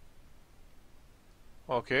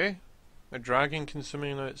 Okay. A dragon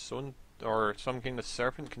consuming its own, or some kind of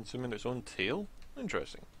serpent consuming its own tail?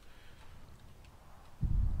 Interesting.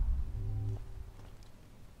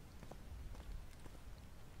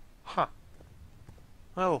 Huh.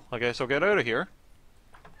 Well, I guess I'll get out of here.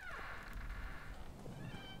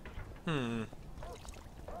 The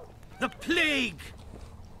plague!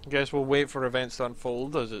 Guess we'll wait for events to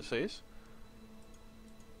unfold, as it says.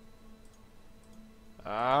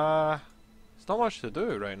 It's not much to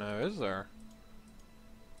do right now, is there?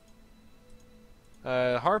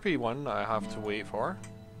 Harpy one I have to wait for.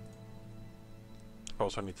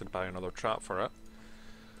 Also need to buy another trap for it.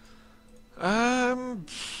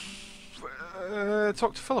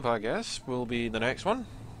 talk to Philippa, I guess, will be the next one.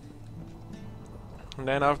 And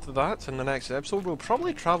then after that, in the next episode, we'll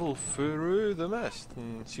probably travel through the mist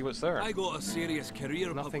and see what's there. I got a serious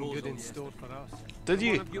career Nothing proposal good in store for us. Did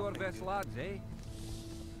you? One of your best lads, eh?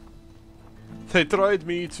 They tried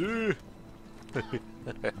me too.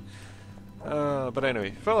 But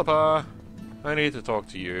anyway, Philippa, I need to talk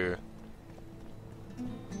to you.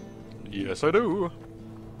 Yes, I do.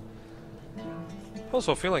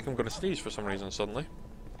 Also, I feel like I'm going to sneeze for some reason suddenly.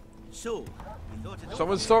 So,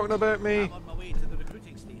 Someone's talking about me. I'm on my way to the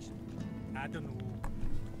recruiting station. I don't know.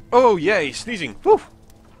 Oh, yay, sneezing. Woo!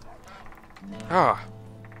 Ah.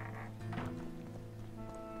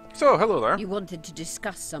 So, hello there. You wanted to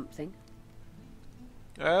discuss something?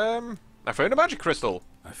 I found a magic crystal.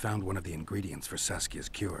 I found one of the ingredients for Saskia's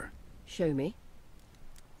cure. Show me.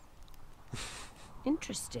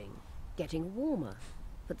 Interesting. Getting warmer,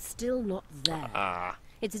 but still not there. Ah.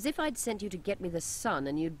 It's as if I'd sent you to get me the sun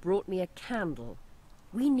and you'd brought me a candle.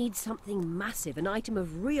 We need something massive, an item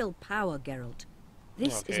of real power, Geralt.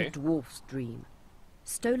 This is a dwarf's dream.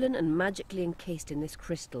 Stolen and magically encased in this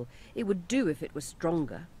crystal. It would do if it was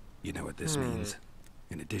stronger. You know what this means?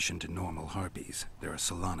 In addition to normal harpies, there are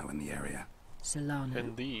Solano in the area. Solano?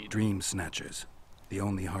 Indeed. Dream snatchers. The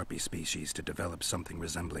only harpy species to develop something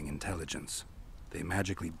resembling intelligence. They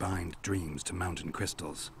magically bind dreams to mountain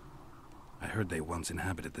crystals. I heard they once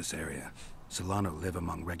inhabited this area. Solano live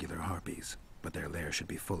among regular harpies, but their lair should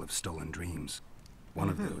be full of stolen dreams. One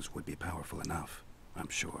of those would be powerful enough, I'm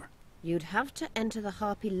sure. You'd have to enter the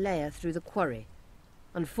harpy lair through the quarry.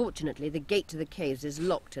 Unfortunately, the gate to the caves is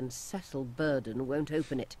locked and Cecil Burden won't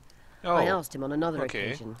open it. Oh, I asked him on another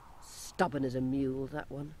occasion. Stubborn as a mule,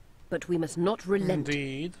 that one. But we must not relent.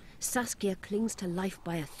 Indeed. Saskia clings to life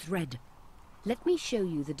by a thread. Let me show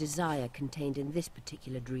you the desire contained in this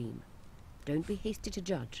particular dream. Don't be hasty to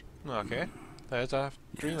judge. Okay. There's a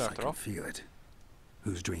dream after all. I can feel it.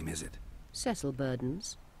 Whose dream is it? Cecil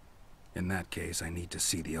Burden's. In that case, I need to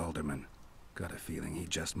see the alderman. Got a feeling he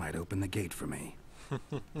just might open the gate for me.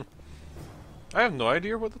 I have no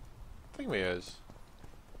idea what the thingy is.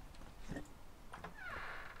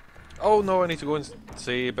 Oh no, I need to go and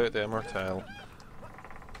say about the Immortelle.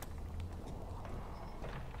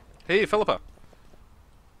 Hey, Philippa.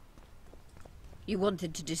 You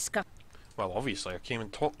wanted to discuss... Well, obviously, I came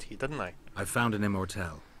and talked to you, didn't I? I found an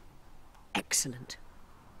Immortelle. Excellent.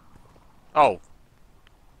 Oh.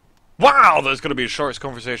 Wow, there's going to be a shortest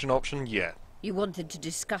conversation option yet. You wanted to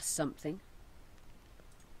discuss something?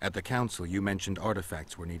 At the council, you mentioned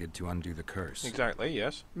artifacts were needed to undo the curse. Exactly,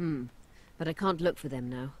 yes. But I can't look for them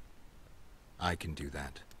now. I can do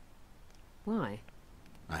that. Why?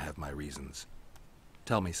 I have my reasons.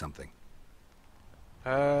 Tell me something.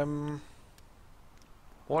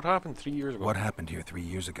 What happened 3 years ago? What happened here 3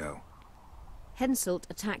 years ago? Henselt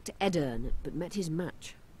attacked Edirne, but met his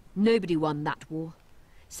match. Nobody won that war.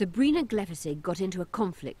 Sabrina Glefisig got into a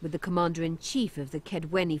conflict with the commander-in-chief of the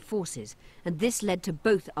Kedweni forces, and this led to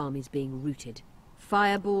both armies being routed.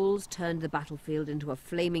 Fireballs turned the battlefield into a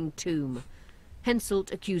flaming tomb.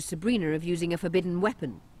 Henselt accused Sabrina of using a forbidden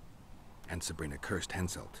weapon. And Sabrina cursed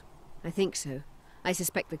Henselt. I think so. I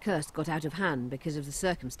suspect the curse got out of hand because of the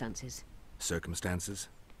circumstances. Circumstances?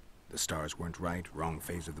 The stars weren't right, wrong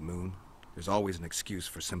phase of the moon. There's always an excuse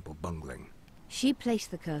for simple bungling. She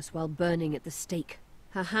placed the curse while burning at the stake.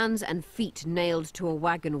 Her hands and feet nailed to a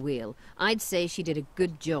wagon wheel. I'd say she did a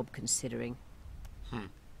good job, considering.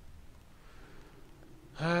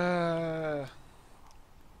 Know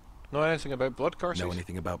anything about blood curses? Know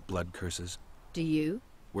anything about blood curses? Do you?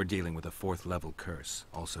 We're dealing with a 4th level curse,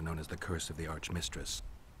 also known as the Curse of the Archmistress.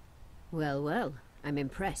 Well, well, I'm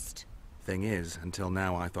impressed. Thing is, until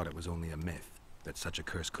now I thought it was only a myth, that such a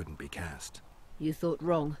curse couldn't be cast. You thought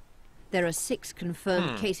wrong. There are 6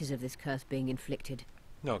 confirmed cases of this curse being inflicted.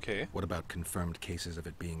 Okay. What about confirmed cases of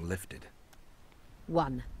it being lifted?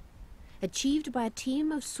 1. Achieved by a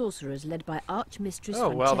team of sorcerers led by Archmistress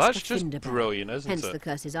Oh, Francesca well, that's just Finderberg, brilliant, isn't hence it? the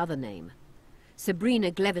curse's other name.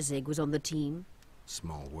 Sabrina Glefisig was on the team.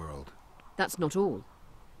 Small world. That's not all.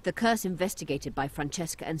 The curse investigated by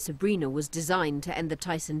Francesca and Sabrina was designed to end the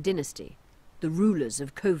Tyson dynasty, the rulers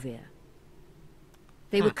of Kovir.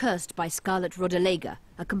 They were cursed by Scarlet Rodalega,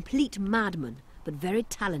 a complete madman, but very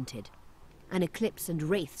talented. An eclipse and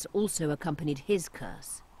wraiths also accompanied his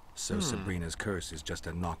curse. So Sabrina's curse is just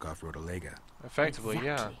a knockoff Rodalega. Effectively,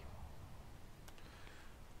 Exactly.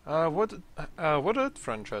 yeah. What did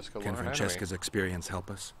Francesca learn Can Francesca's anyway? experience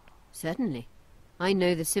help us? Certainly. I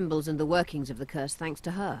know the symbols and the workings of the curse thanks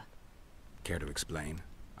to her. Care to explain?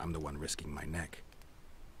 I'm the one risking my neck.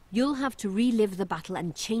 You'll have to relive the battle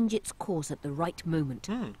and change its course at the right moment.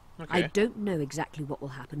 Okay. I don't know exactly what will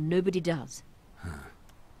happen. Nobody does.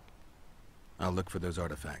 I'll look for those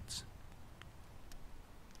artifacts.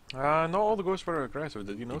 Not all the ghosts were aggressive,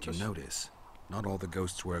 did you notice? Did you notice? Not all the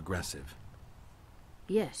ghosts were aggressive.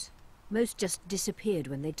 Yes. Most just disappeared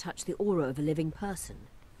when they touched the aura of a living person.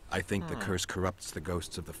 I think the curse corrupts the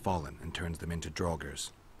ghosts of the fallen and turns them into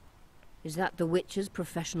draugrs. Is that the Witcher's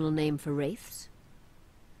professional name for wraiths?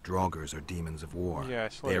 Draugrs are demons of war. Yeah,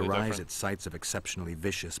 they arise different. at sites of exceptionally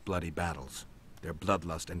vicious, bloody battles. Their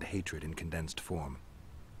bloodlust and hatred in condensed form.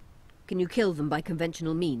 Can you kill them by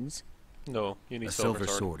conventional means? No, you need a silver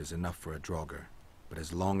sword is enough for a draugr, but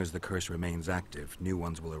as long as the curse remains active, new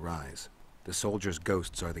ones will arise. The soldiers'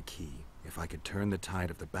 ghosts are the key. If I could turn the tide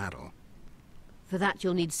of the battle... For that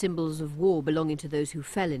you'll need symbols of war belonging to those who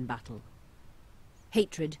fell in battle.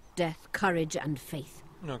 Hatred, death, courage, and faith.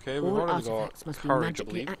 Okay, we've all already artifacts got must be courage,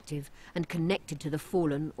 magically active and connected to the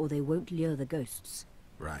fallen, or they won't lure the ghosts.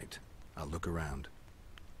 Right. I'll look around.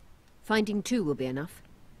 Finding two will be enough.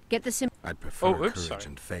 Get the symbol. I'd prefer courage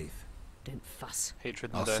and faith. Don't fuss.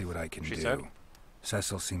 Hatred and I'll death, see what I can do. said.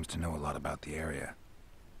 Cecil seems to know a lot about the area.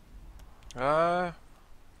 I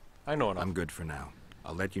know enough. I'm good for now.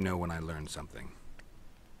 I'll let you know when I learn something.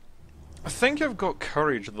 I think I've got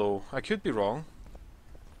courage, though. I could be wrong.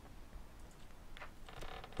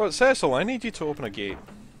 But Cecil, I need you to open a gate.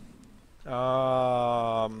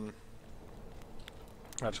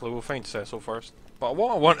 Actually, we'll find Cecil first. But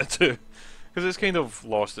what I want to do, because it's kind of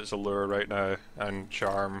lost its allure right now, and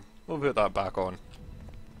charm, we'll put that back on.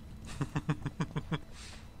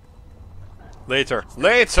 Later,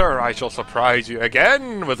 I shall surprise you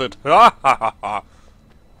again with it. Ha ha ha ha.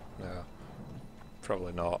 Yeah,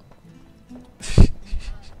 probably not.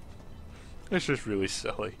 It's just really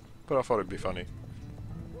silly, but I thought it'd be funny.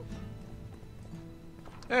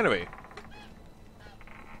 Anyway,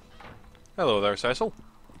 hello there, Cecil.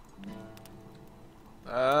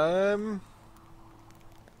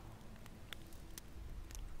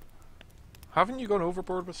 Haven't you gone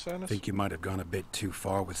overboard with Stennis? Think you might have gone a bit too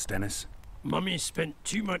far with Stennis? Mummy spent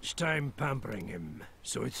too much time pampering him,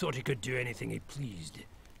 so he thought he could do anything he pleased.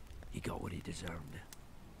 He got what he deserved.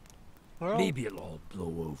 Well, maybe it'll all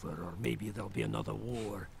blow over, or maybe there'll be another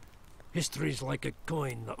war. History's like a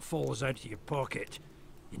coin that falls out of your pocket.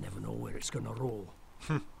 You never know where it's gonna roll.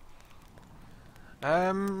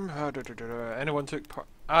 Anyone took part?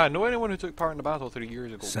 I know anyone who took part in the battle 3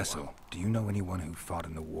 years ago. Cecil, do you know anyone who fought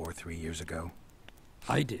in the war 3 years ago?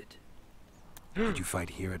 I did. Did you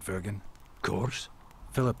fight here at Vergen? Course.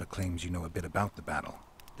 Philippa claims you know a bit about the battle.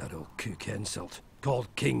 That old cook insult,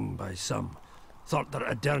 called king by some, thought that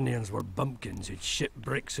Adernians were bumpkins who'd ship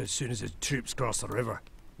bricks as soon as his troops crossed the river.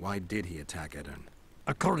 Why did he attack Edern?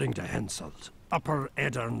 According to Henselt, Upper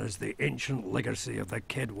Edern is the ancient legacy of the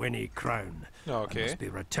Kedwenny crown. Okay. And must be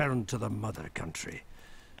returned to the mother country.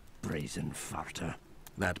 Brazen farter.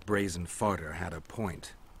 That brazen farter had a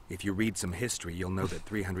point. If you read some history, you'll know that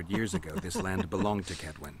 300 years ago this land belonged to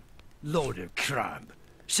Kedwen. Load of crab.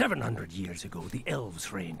 700 years ago the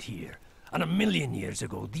elves reigned here. And 1,000,000 years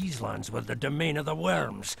ago these lands were the domain of the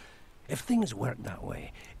worms. If things worked that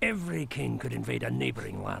way, every king could invade a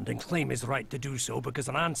neighboring land and claim his right to do so because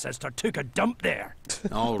an ancestor took a dump there.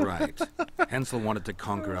 All right. Hensel wanted to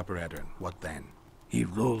conquer Upper Edern. What then? He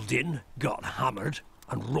rolled in, got hammered,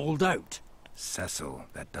 and rolled out. Cecil,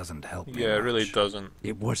 that doesn't help me Yeah, it much. really doesn't.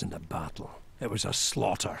 It wasn't a battle. It was a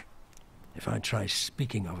slaughter. If I try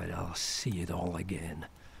speaking of it, I'll see it all again.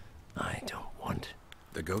 I don't want.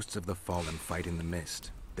 The ghosts of the fallen fight in the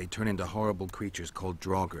mist. They turn into horrible creatures called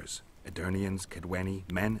draugrs. Adernians,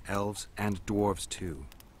 Kedwenny, men, elves, and dwarves too.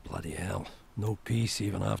 Bloody hell. No peace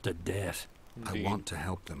even after death. I want to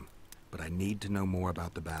help them, but I need to know more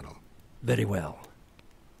about the battle. Very well.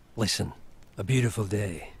 Listen, a beautiful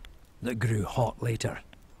day that grew hot later.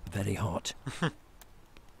 Very hot.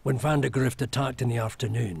 When Van de Grift attacked in the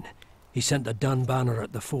afternoon, he sent a dun banner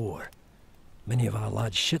at the fore. Many of our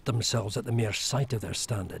lads shit themselves at the mere sight of their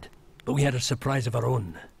standard, but we had a surprise of our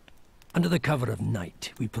own. Under the cover of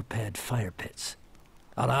night, we prepared fire pits.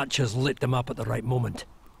 Our archers lit them up at the right moment.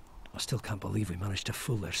 I still can't believe we managed to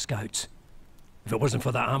fool their scouts. If it wasn't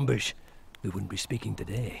for that ambush, we wouldn't be speaking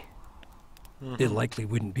today. They likely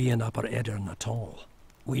wouldn't be in Upper Edern at all.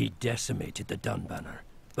 We decimated the Dunbanner,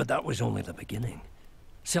 but that was only the beginning.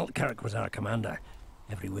 Seltkirk was our commander.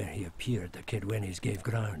 Everywhere he appeared, the Kedwennies gave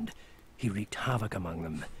ground. He wreaked havoc among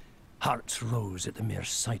them. Hearts rose at the mere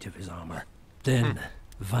sight of his armor. Then,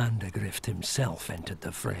 Van de Grift himself entered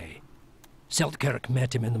the fray. Seltkirk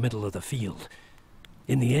met him in the middle of the field.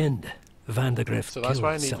 In the end, Vandegrift So that's killed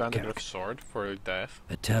why I need Selkirk. Vandegrift's sword for death.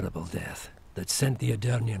 A terrible death that sent the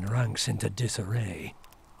Aedirnian ranks into disarray.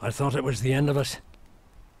 I thought it was the end of it.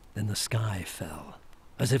 Then the sky fell,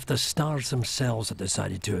 as if the stars themselves had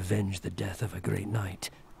decided to avenge the death of a great knight.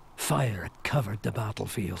 Fire covered the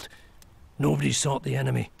battlefield. Nobody sought the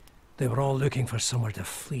enemy. They were all looking for somewhere to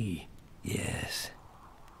flee. Yes,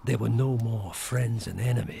 there were no more friends and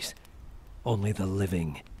enemies, only the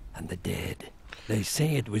living and the dead. They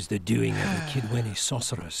say it was the doing of the Kidwenny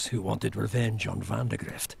sorceress who wanted revenge on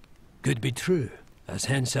Vandegrift. Could be true, as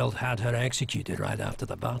Henselt had her executed right after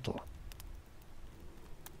the battle.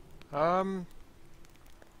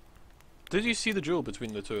 Did you see the duel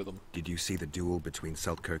between the two of them? Did you see the duel between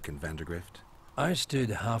Selkirk and Vandegrift? I stood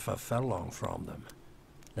half a furlong from them.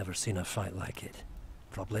 Never seen a fight like it.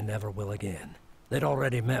 Probably never will again. They'd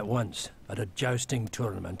already met once, at a jousting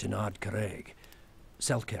tournament in Ardcarreg.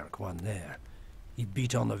 Selkirk won there. He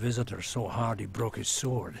beat on the visitor so hard he broke his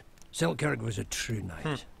sword. Selkirk was a true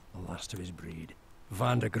knight, the last of his breed.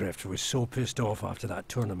 Vandegrift was so pissed off after that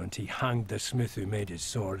tournament he hanged the smith who made his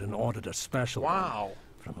sword and ordered a special one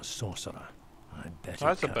from a sorcerer. I bet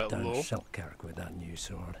he cut down Selkirk with that new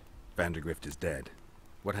sword. Vandegrift is dead.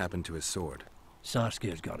 What happened to his sword?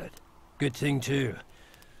 Saskia's got it. Good thing too.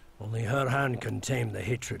 Only her hand can tame the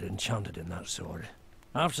hatred enchanted in that sword.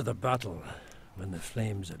 After the battle, when the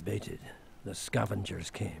flames abated, the scavengers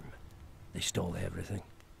came. They stole everything.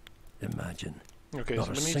 Imagine. Okay, not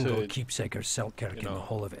so a we need single to, keepsake or Selkirk in the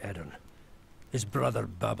whole of Edirn. His brother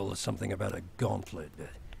babbles something about a gauntlet, but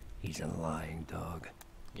he's a lying dog.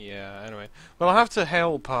 Yeah, anyway. Well, I'll have to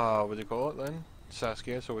help, what do you call it then?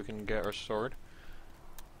 Saskia, so we can get her sword.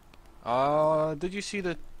 Did you see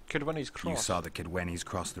the Kidwenny's cross? You saw the Kidwennies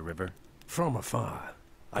cross the river? From afar.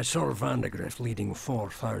 I saw Vandegrift leading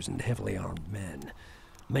 4,000 heavily armed men.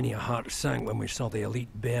 Many a heart sank when we saw the elite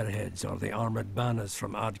bearheads or the armoured banners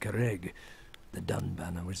from Ardcarreg. The Dun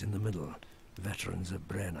banner was in the middle, veterans of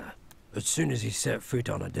Brenna. As soon as he set foot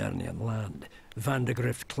on Aedirnian land,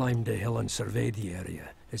 Vandegrift climbed a hill and surveyed the area,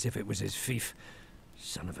 as if it was his fief.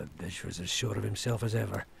 Son of a bitch was as sure of himself as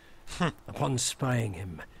ever. Upon spying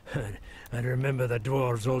him, I remember the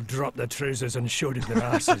dwarves all dropped their trousers and showed him their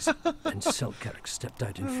asses. And Selkirk stepped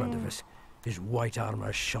out in front of us. His white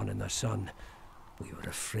armour shone in the sun. We were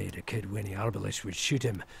afraid a Kidwenny arbalist would shoot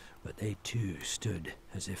him, but they too stood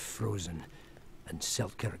as if frozen. And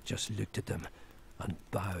Selkirk just looked at them and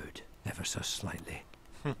bowed ever so slightly.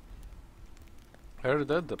 How did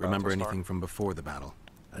the Remember anything from before the battle?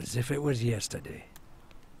 As if it was yesterday.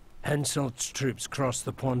 Henselt's troops crossed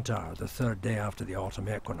the Pontar the third day after the autumn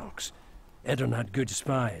equinox. Edirn had good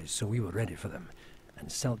spies, so we were ready for them,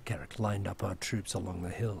 and Selkirk lined up our troops along the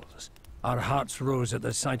hills. Our hearts rose at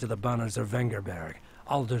the sight of the banners of Vengerberg,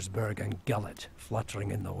 Aldersberg and Gullet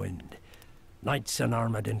fluttering in the wind. Knights and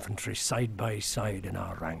armoured infantry side by side in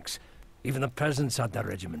our ranks. Even the peasants had their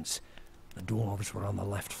regiments. The dwarves were on the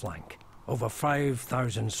left flank. Over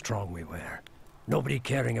 5,000 strong we were. Nobody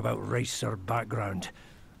caring about race or background,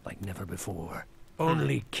 like never before.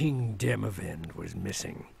 Only King Demavend was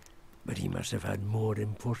missing. But he must have had more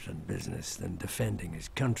important business than defending his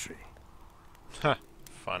country. Ha,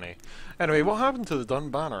 funny. Anyway, what happened to the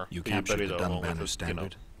Dun banner? You captured the Dun banner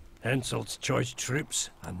standard? Henselt's choice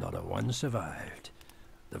troops, and not a one survived.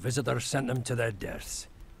 The visitor sent them to their deaths.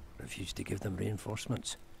 Refused to give them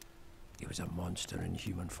reinforcements. He was a monster in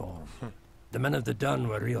human form. The men of the Dun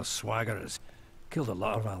were real swaggerers. Killed a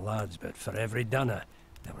lot of our lads, but for every Dunner,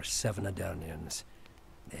 there were 7 Aedirnians.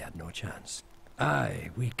 They had no chance.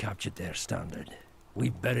 Aye, we captured their standard. We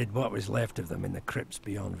buried what was left of them in the crypts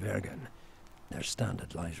beyond Vergen. Their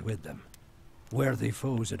standard lies with them. Worthy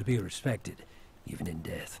foes are to be respected, even in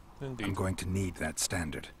death. Indeed. I'm going to need that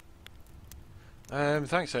standard.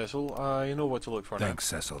 Thanks, Cecil. I know what to look for now. Thanks,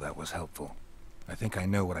 Cecil. That was helpful. I think I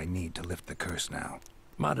know what I need to lift the curse now.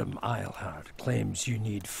 Madame Eilhart claims you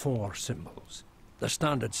need 4 symbols. The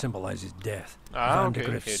standard symbolizes death.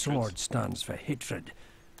 Vandegrift's sword stands for hatred.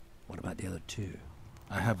 What about the other 2?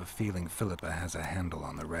 I have a feeling Philippa has a handle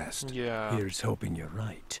on the rest. Yeah. Here's hoping you're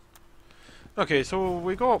right. Okay, so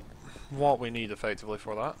we got what we need effectively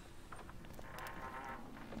for that.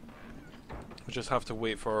 We just have to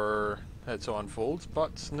wait for it to unfold.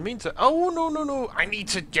 But in the meantime, oh no! I need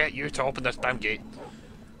to get you to open this damn gate.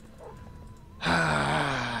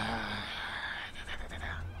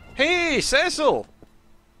 Hey, Cecil!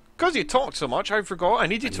 Because you talk so much, I forgot I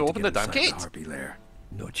need you to open the damn gate. The harpy lair.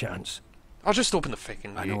 No chance. I'll just open the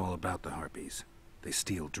fucking gate. I know all about the harpies. They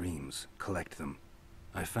steal dreams, collect them.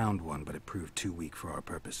 I found one, but it proved too weak for our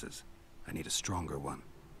purposes. I need a stronger one.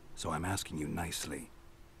 So I'm asking you nicely,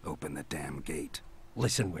 open the damn gate.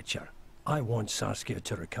 Listen, Witcher. I want Saskia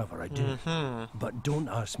to recover, I do. But don't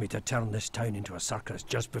ask me to turn this town into a circus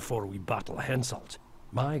just before we battle Henselt.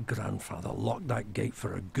 My grandfather locked that gate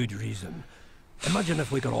for a good reason. Imagine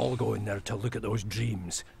if we could all go in there to look at those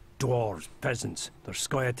dreams. Dwarves, peasants, their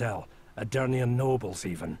scoia'tael, Adernian nobles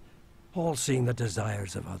even. All seeing the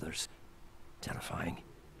desires of others. Terrifying.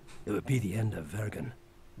 It would be the end of Vergen.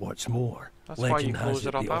 What's more, legend has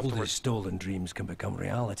it the oldest stolen dreams can become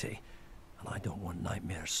reality. And I don't want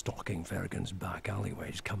nightmares stalking Vergen's back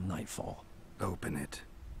alleyways come nightfall. Open it.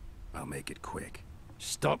 I'll make it quick.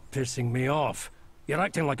 Stop pissing me off. You're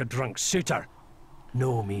acting like a drunk suitor.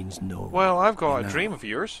 No means no. Well, I've got a dream of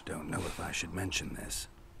yours. Don't know if I should mention this,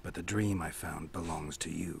 but the dream I found belongs to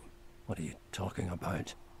you. What are you talking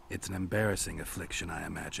about? It's an embarrassing affliction, I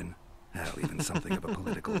imagine. Hell, even something of a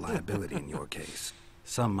political liability in your case.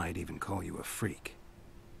 Some might even call you a freak.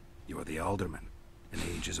 You're the alderman. An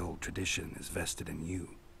ages-old tradition is vested in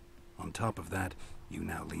you. On top of that, you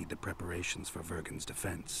now lead the preparations for Vergen's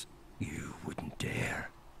defense. You wouldn't dare.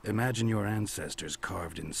 Imagine your ancestors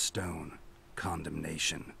carved in stone.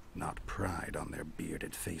 Condemnation, not pride on their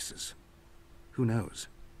bearded faces. Who knows?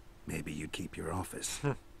 Maybe you'd keep your office,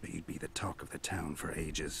 but you'd be the talk of the town for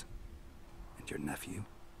ages. And your nephew?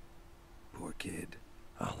 Poor kid.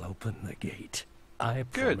 I'll open the gate. I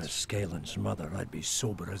promised Scalen's mother I'd be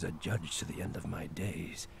sober as a judge to the end of my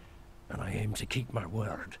days, and I aim to keep my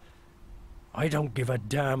word. I don't give a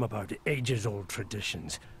damn about ages-old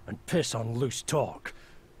traditions and piss on loose talk.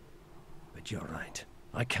 But you're right.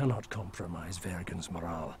 I cannot compromise Vergen's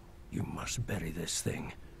morale. You must bury this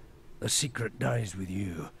thing. The secret dies with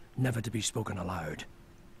you, never to be spoken aloud.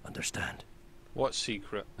 Understand? What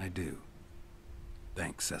secret? I do.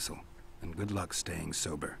 Thanks, Cecil, and good luck staying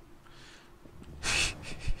sober.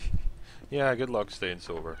 Yeah, good luck staying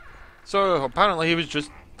sober. So, apparently he was just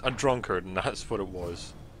a drunkard, and that's what it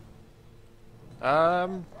was. Was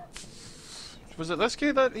it this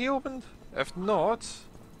gate that he opened? If not...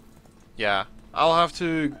 Yeah. I'll have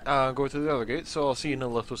to go to the other gate, so I'll see you in a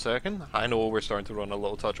little second. I know we're starting to run a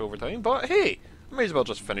little touch over time, but hey! I may as well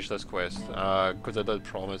just finish this quest, because I did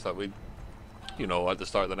promise that we'd, you know, at the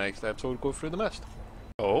start of the next episode, go through the mist.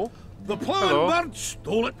 Oh? The plowing bird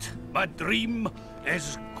stole it. My dream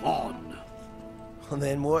is gone. Well,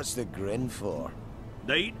 then what's the grin for?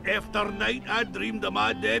 Night after night I dreamed of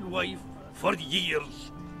my dead wife for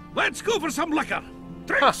years. Let's go for some liquor.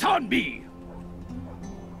 Drinks on me!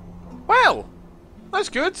 Well, that's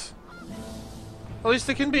good. At least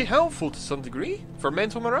it can be helpful to some degree for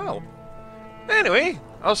mental morale. Anyway,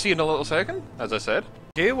 I'll see you in a little second, as I said.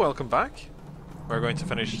 Okay, welcome back. We're going to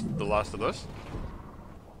finish the last of this.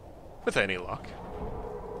 With any luck.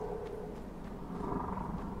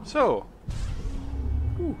 So.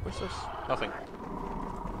 Ooh, what's this? Nothing.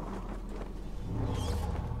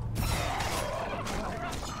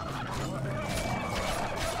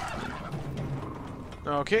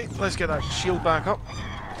 Okay, let's get that shield back up.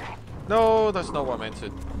 No, that's not what I meant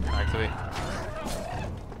to activate.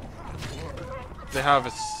 They have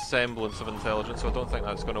a semblance of intelligence, so I don't think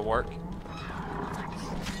that's going to work.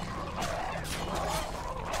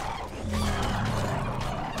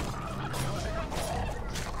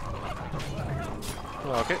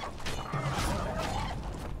 Okay.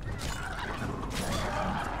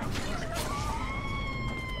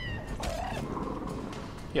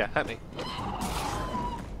 Yeah, hit me.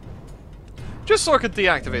 Just so I could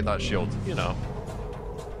deactivate that shield, you know.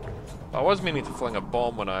 I was meaning to fling a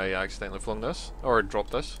bomb when I accidentally flung this, or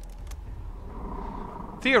dropped this.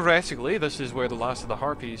 Theoretically, this is where the last of the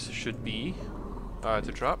harpies should be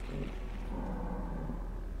to trap.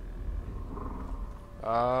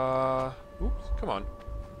 Oops, come on.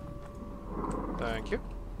 Thank you.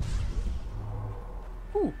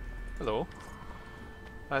 Ooh, hello.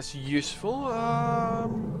 That's useful.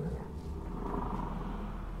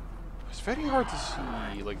 It's very hard to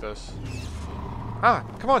see like this. Ah,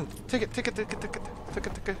 come on, take it.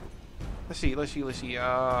 Let's see.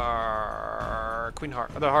 Queen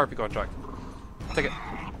Harp, the Harpy contract. Take it.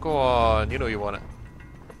 Go on, you know you want it.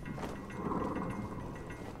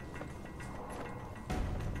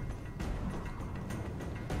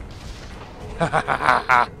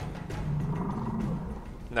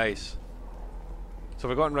 Nice. So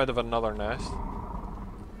we've gotten rid of another nest.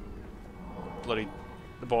 Bloody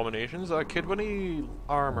abominations. Kid, we need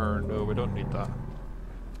armor. No, we don't need that.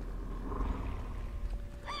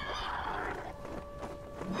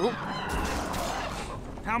 Ooh.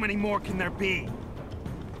 How many more can there be?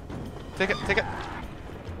 Take it.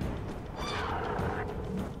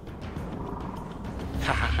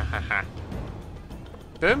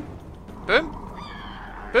 Boom.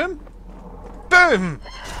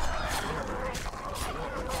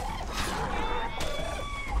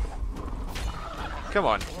 Come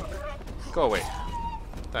on. Go away.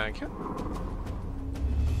 Thank you.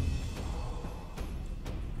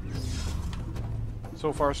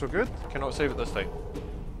 So far so good. Cannot save it this time.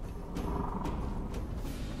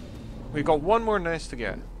 We've got one more nest to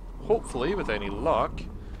get. Hopefully, with any luck,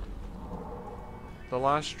 the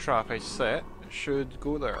last trap I set should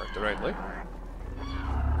go there directly.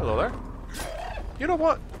 Hello there. You know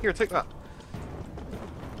what? Here, take that.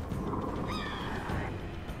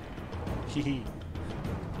 Hehe.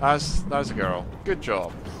 That's a girl. Good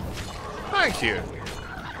job. Thank you.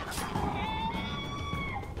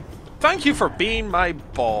 Thank you for being my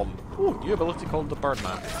bomb. Ooh, new ability called the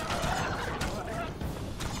Birdman.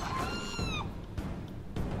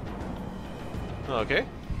 Okay.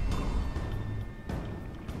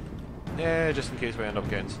 Yeah, just in case we end up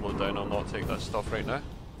getting slowed down, I'll not take that stuff right now.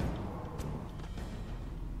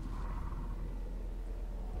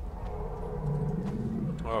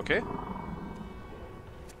 Okay.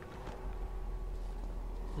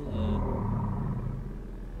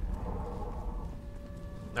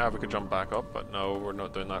 Now we could jump back up, but no, we're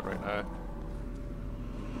not doing that right now.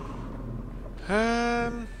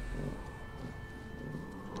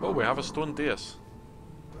 Oh, we have a stone dais.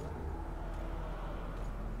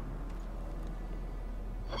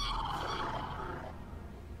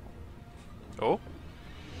 Oh.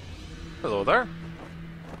 Hello there.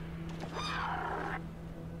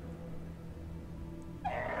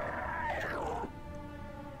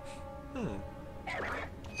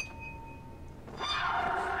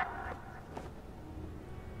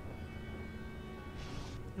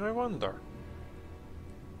 I wonder.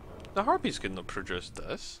 The harpies couldn't have produced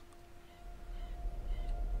this.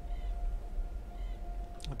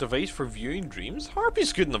 A device for viewing dreams?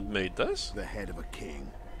 Harpies couldn't have made this. The head of a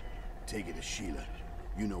king. Take it to Sheila.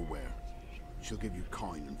 You know where. She'll give you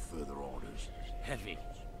coin and further orders. Heavy.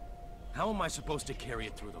 How am I supposed to carry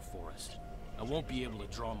it through the forest? I won't be able to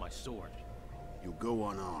draw my sword. You'll go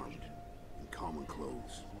unarmed, in common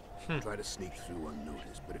clothes. Try to sneak through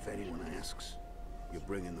unnoticed, but if anyone asks, you're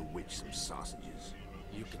bringing the witch some sausages.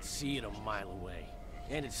 You can see it a mile away,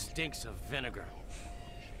 and it stinks of vinegar.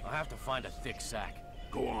 I'll have to find a thick sack.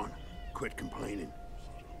 Go on. Quit complaining.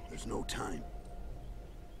 There's no time.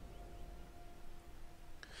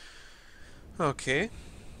 Okay.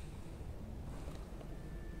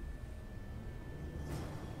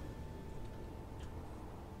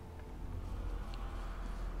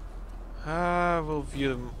 We'll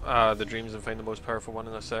view the dreams and find the most powerful one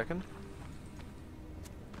in a second.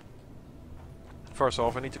 First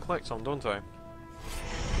off, I need to collect some, don't I?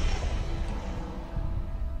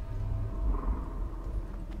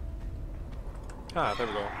 Ah, there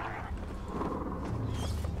we go.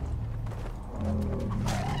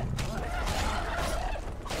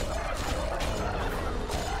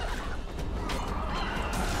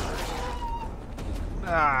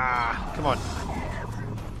 Ah, come on.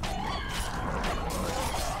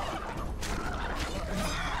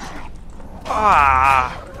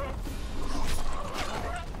 Ah!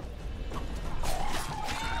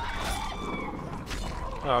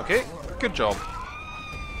 Okay, good job.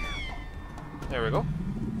 There we go.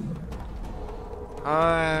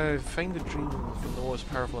 Find the dream from the most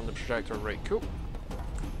powerful in the projector. Right, cool.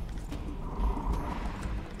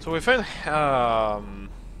 So we found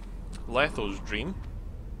Letho's dream.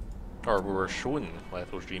 Or we were shown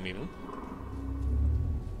Letho's dream even.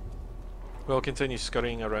 We'll continue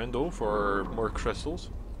scurrying around though for more crystals.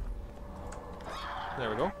 There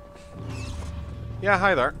we go. Yeah,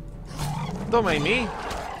 hi there. Don't mind me.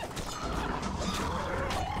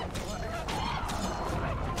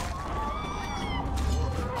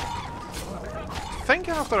 I think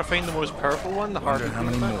after I find the most powerful one, the harder how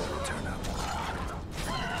many more will turn up.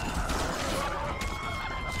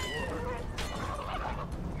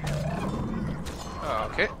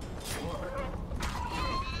 Okay.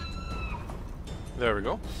 There we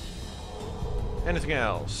go. Anything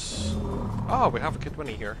else? Oh, we have a Kid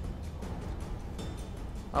Winnie here.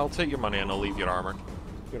 I'll take your money and I'll leave your armor.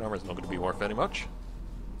 Your armor's not going to be worth very much.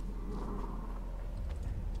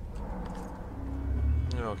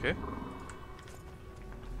 Okay.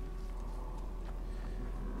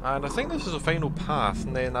 And I think this is the final path,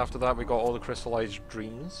 and then after that we got all the crystallized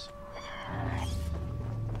dreams.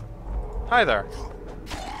 Hi there.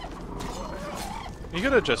 You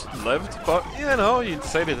could have just lived, but, you know, you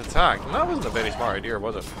decided to attack. And that wasn't a very smart idea,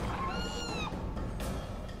 was it?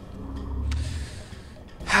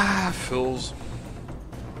 Ah, fools.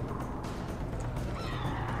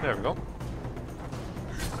 There we go.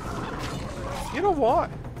 You know what?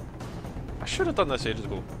 I should have done this ages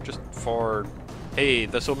ago. Just for... Hey,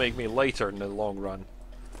 this will make me lighter in the long run.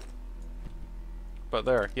 but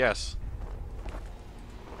there, yes.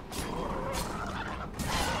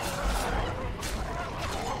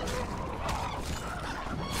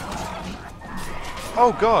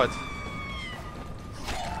 Oh god!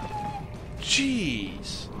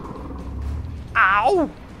 Jeez! Ow!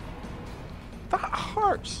 That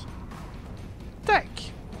hurts! Dick!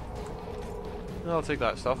 I'll take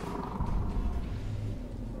that stuff.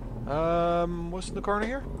 What's in the corner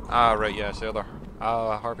here? Ah, right, yes, the other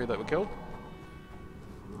harpy that we killed.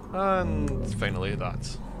 And finally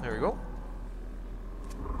that. There we go.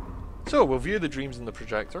 So, we'll view the dreams in the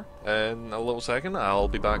projector in a little second. I'll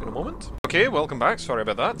be back in a moment. Okay, welcome back. Sorry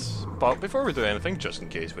about that. But before we do anything, just in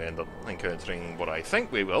case we end up encountering what I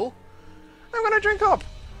think we will, I'm gonna drink up!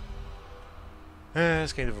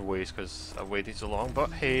 It's kind of a waste because I've waited so long,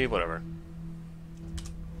 but hey, whatever.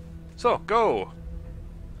 So, go!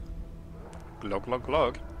 Glug, glug,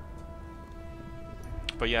 glug.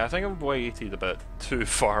 But yeah, I think I've waited a bit too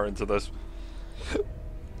far into this.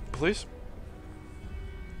 Please?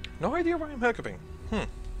 No idea why I'm hiccuping.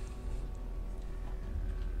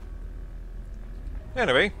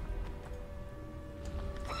 Anyway.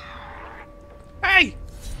 Hey!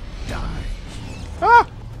 Die. Ah!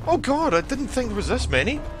 Oh god, I didn't think there was this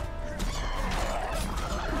many.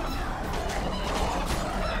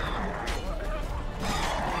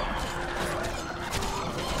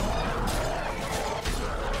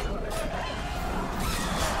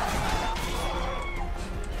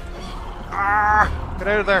 Get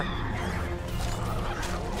out of there.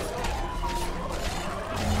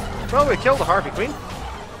 Well, we killed the Harpy Queen.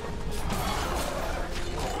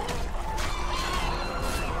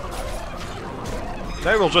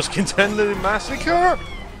 Now we'll just continue the massacre.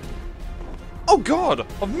 Oh god,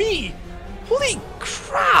 of me! Holy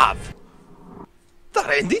crap! That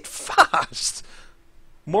ended fast!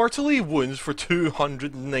 Mortally wounds for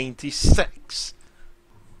 296.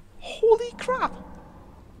 Holy crap!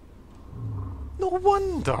 No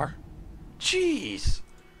wonder. Jeez.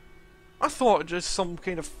 I thought just some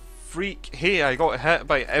kind of freak, hey, I got hit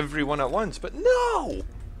by everyone at once, but no!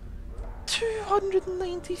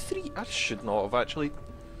 293. I should not have actually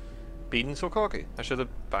been so cocky. I should have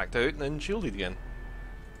backed out and then shielded again.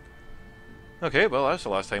 Okay, well that's the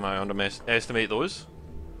last time I underestimate those.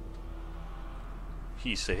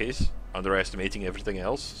 He says, underestimating everything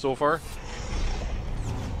else so far.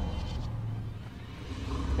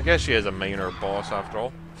 I guess she is a minor boss after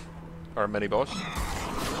all. Or a mini-boss.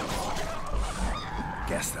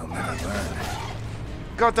 Guess they'll never learn.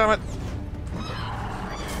 God damn it!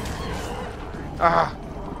 Ah!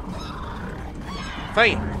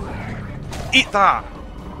 Fine! Eat that!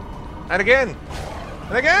 And again!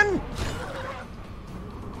 And again!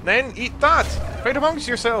 Then eat that! Fight amongst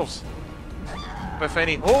yourselves! With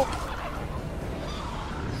any hope!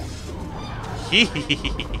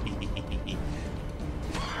 Hehehehe.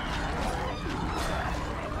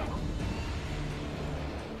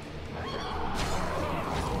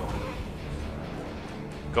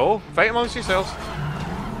 Go, fight amongst yourselves.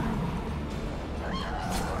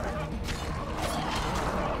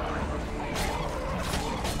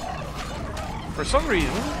 For some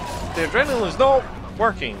reason, the adrenaline is not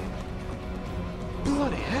working.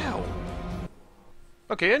 Bloody hell.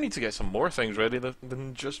 Okay, I need to get some more things ready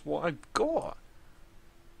than just what I've got.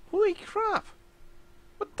 Holy crap.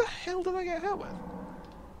 What the hell did I get hit with?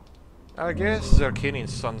 I guess Zircanian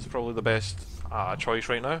Sun's probably the best choice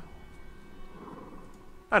right now.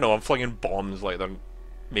 I know, I'm flinging bombs like they're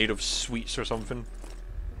made of sweets or something.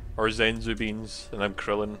 Or Zenzu beans, and I'm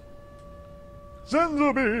Krillin.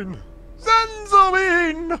 Zenzu bean! Zenzu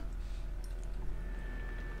bean!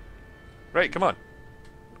 Right, come on.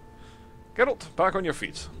 Geralt, back on your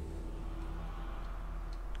feet.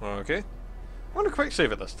 Okay. I want to quick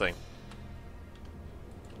save it this time.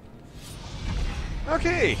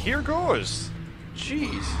 Okay, here goes.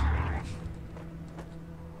 Jeez.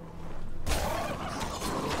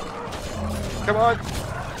 Come on!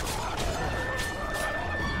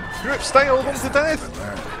 Group style them to death!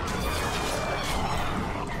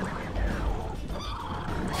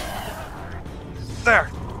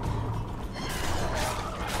 There!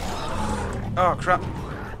 Oh crap.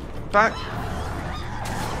 Back!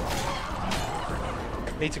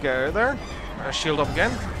 Need to get out of there. Shield up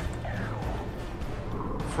again.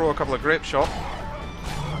 Throw a couple of grape shot.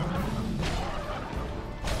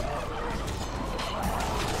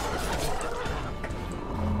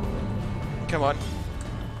 Come on.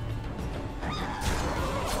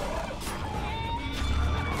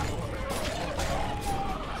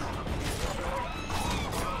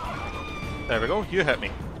 There we go, you hit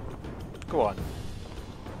me. Go on.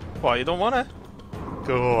 What, you don't wanna?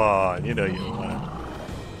 Go on, you know you don't wanna.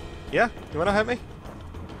 Yeah? You wanna hit me?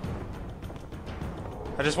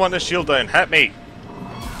 I just want this shield down. Hit me!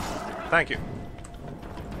 Thank you.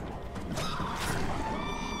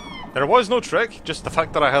 There was no trick, just the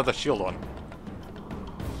fact that I had the shield on.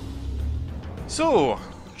 So,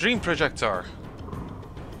 dream projector.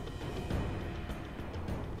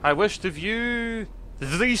 I wish to view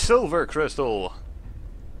the silver crystal.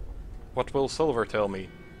 What will silver tell me?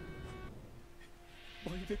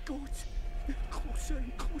 By the gods, closer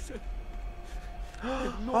and closer.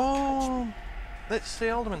 Oh, that's the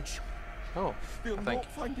alderman. Oh, They'll I think. not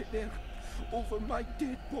find it there, over my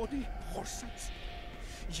dead body, horses.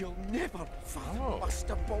 You'll never fathom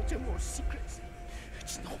Master Baltimore's secrets.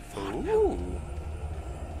 It's not far now.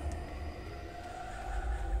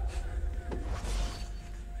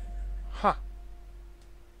 Huh.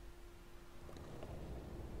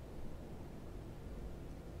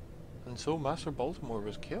 And so Master Baltimore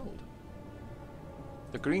was killed.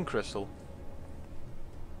 The green crystal.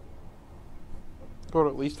 Or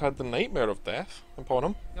at least had the nightmare of death upon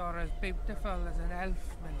him. You're as beautiful as an elf,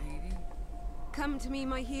 my lady. Come to me,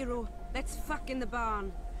 my hero. Let's fuck in the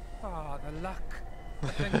barn. Ah, the luck. I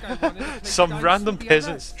think I wanted to play Some dice random with the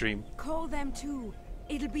peasant's others. dream. Call them too.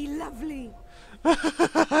 It'll be lovely.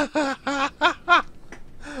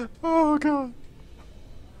 Oh god.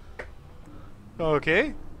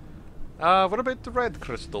 Okay. What about the red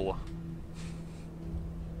crystal?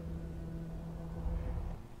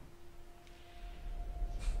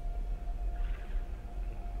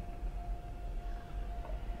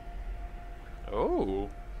 Oh.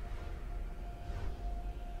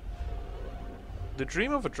 The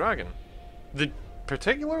dream of a dragon.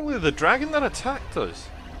 Particularly the dragon that attacked us.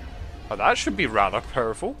 Oh, that should be rather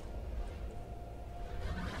powerful.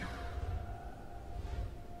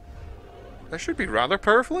 That should be rather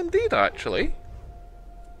powerful indeed, actually.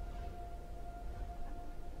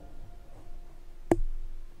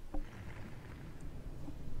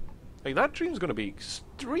 Like, that dream's going to be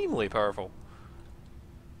extremely powerful.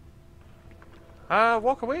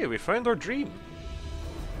 Walk away, we found our dream.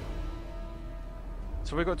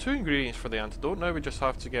 So we got 2 ingredients for the antidote, now we just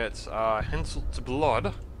have to get Hinselt's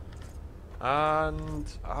blood and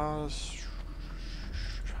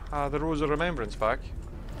the Rose of Remembrance back.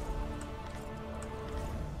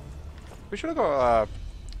 We should have got a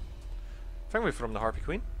thingy from the Harpy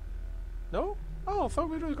Queen. No? Oh, I thought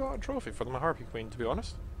we would have got a trophy for the Harpy Queen, to be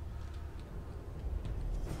honest.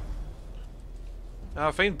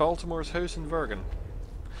 Find Baltimore's house in Vergen.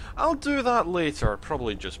 I'll do that later,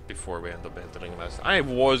 probably just before we end up entering the mist. I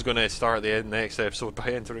was going to start the next episode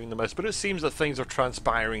by entering the mist, but it seems that things are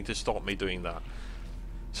transpiring to stop me doing that.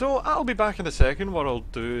 So I'll be back in a second. What I'll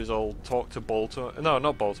do is I'll talk to Baltimore. No,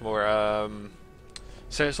 not Baltimore.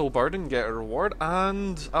 Cecil Bird and get a reward,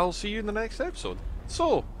 and I'll see you in the next episode.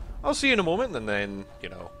 So I'll see you in a moment, and then, you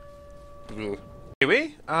know.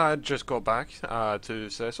 Anyway, I just got back to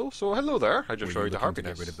Cecil, so hello there. I just showed you the harpies.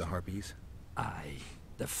 Get rid of the harpies? Aye,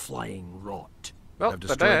 the flying rot. Well, I've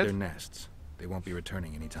destroyed their nests. They won't be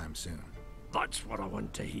returning anytime soon. That's what I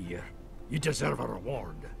want to hear. You deserve a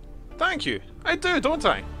reward. Thank you. I do, don't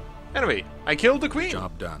I? Anyway, I killed the queen.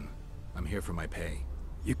 Job done. I'm here for my pay.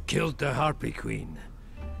 You killed the Harpy Queen.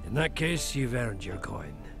 In that case, you've earned your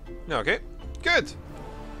coin. Okay, good.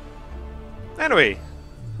 Anyway,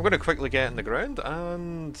 I'm going to quickly get in the ground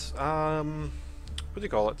and, what do you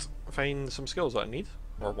call it? Find some skills that I need,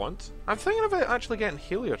 or want. I'm thinking about actually getting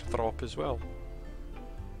Heliothrop as well.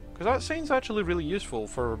 Because that sounds actually really useful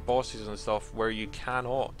for bosses and stuff where you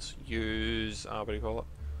cannot use, what do you call it?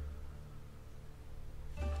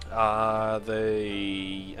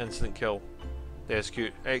 The instant kill.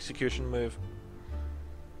 The execution move.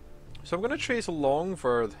 So I'm going to trace along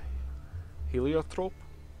for Heliothrop,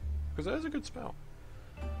 because it is a good spell.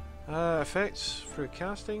 Effects through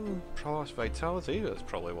casting, Prowess Vitality, that's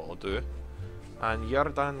probably what I'll do. And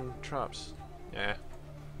Yardan Traps. Yeah.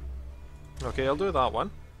 Okay, I'll do that one.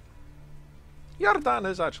 Yardan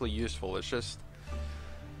is actually useful, it's just...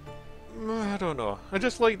 I don't know. I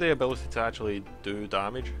just like the ability to actually do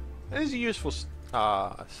damage. It is a useful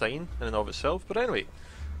sign in and of itself, but anyway.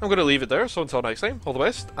 I'm going to leave it there, so until next time, all the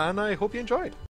best, and I hope you enjoyed.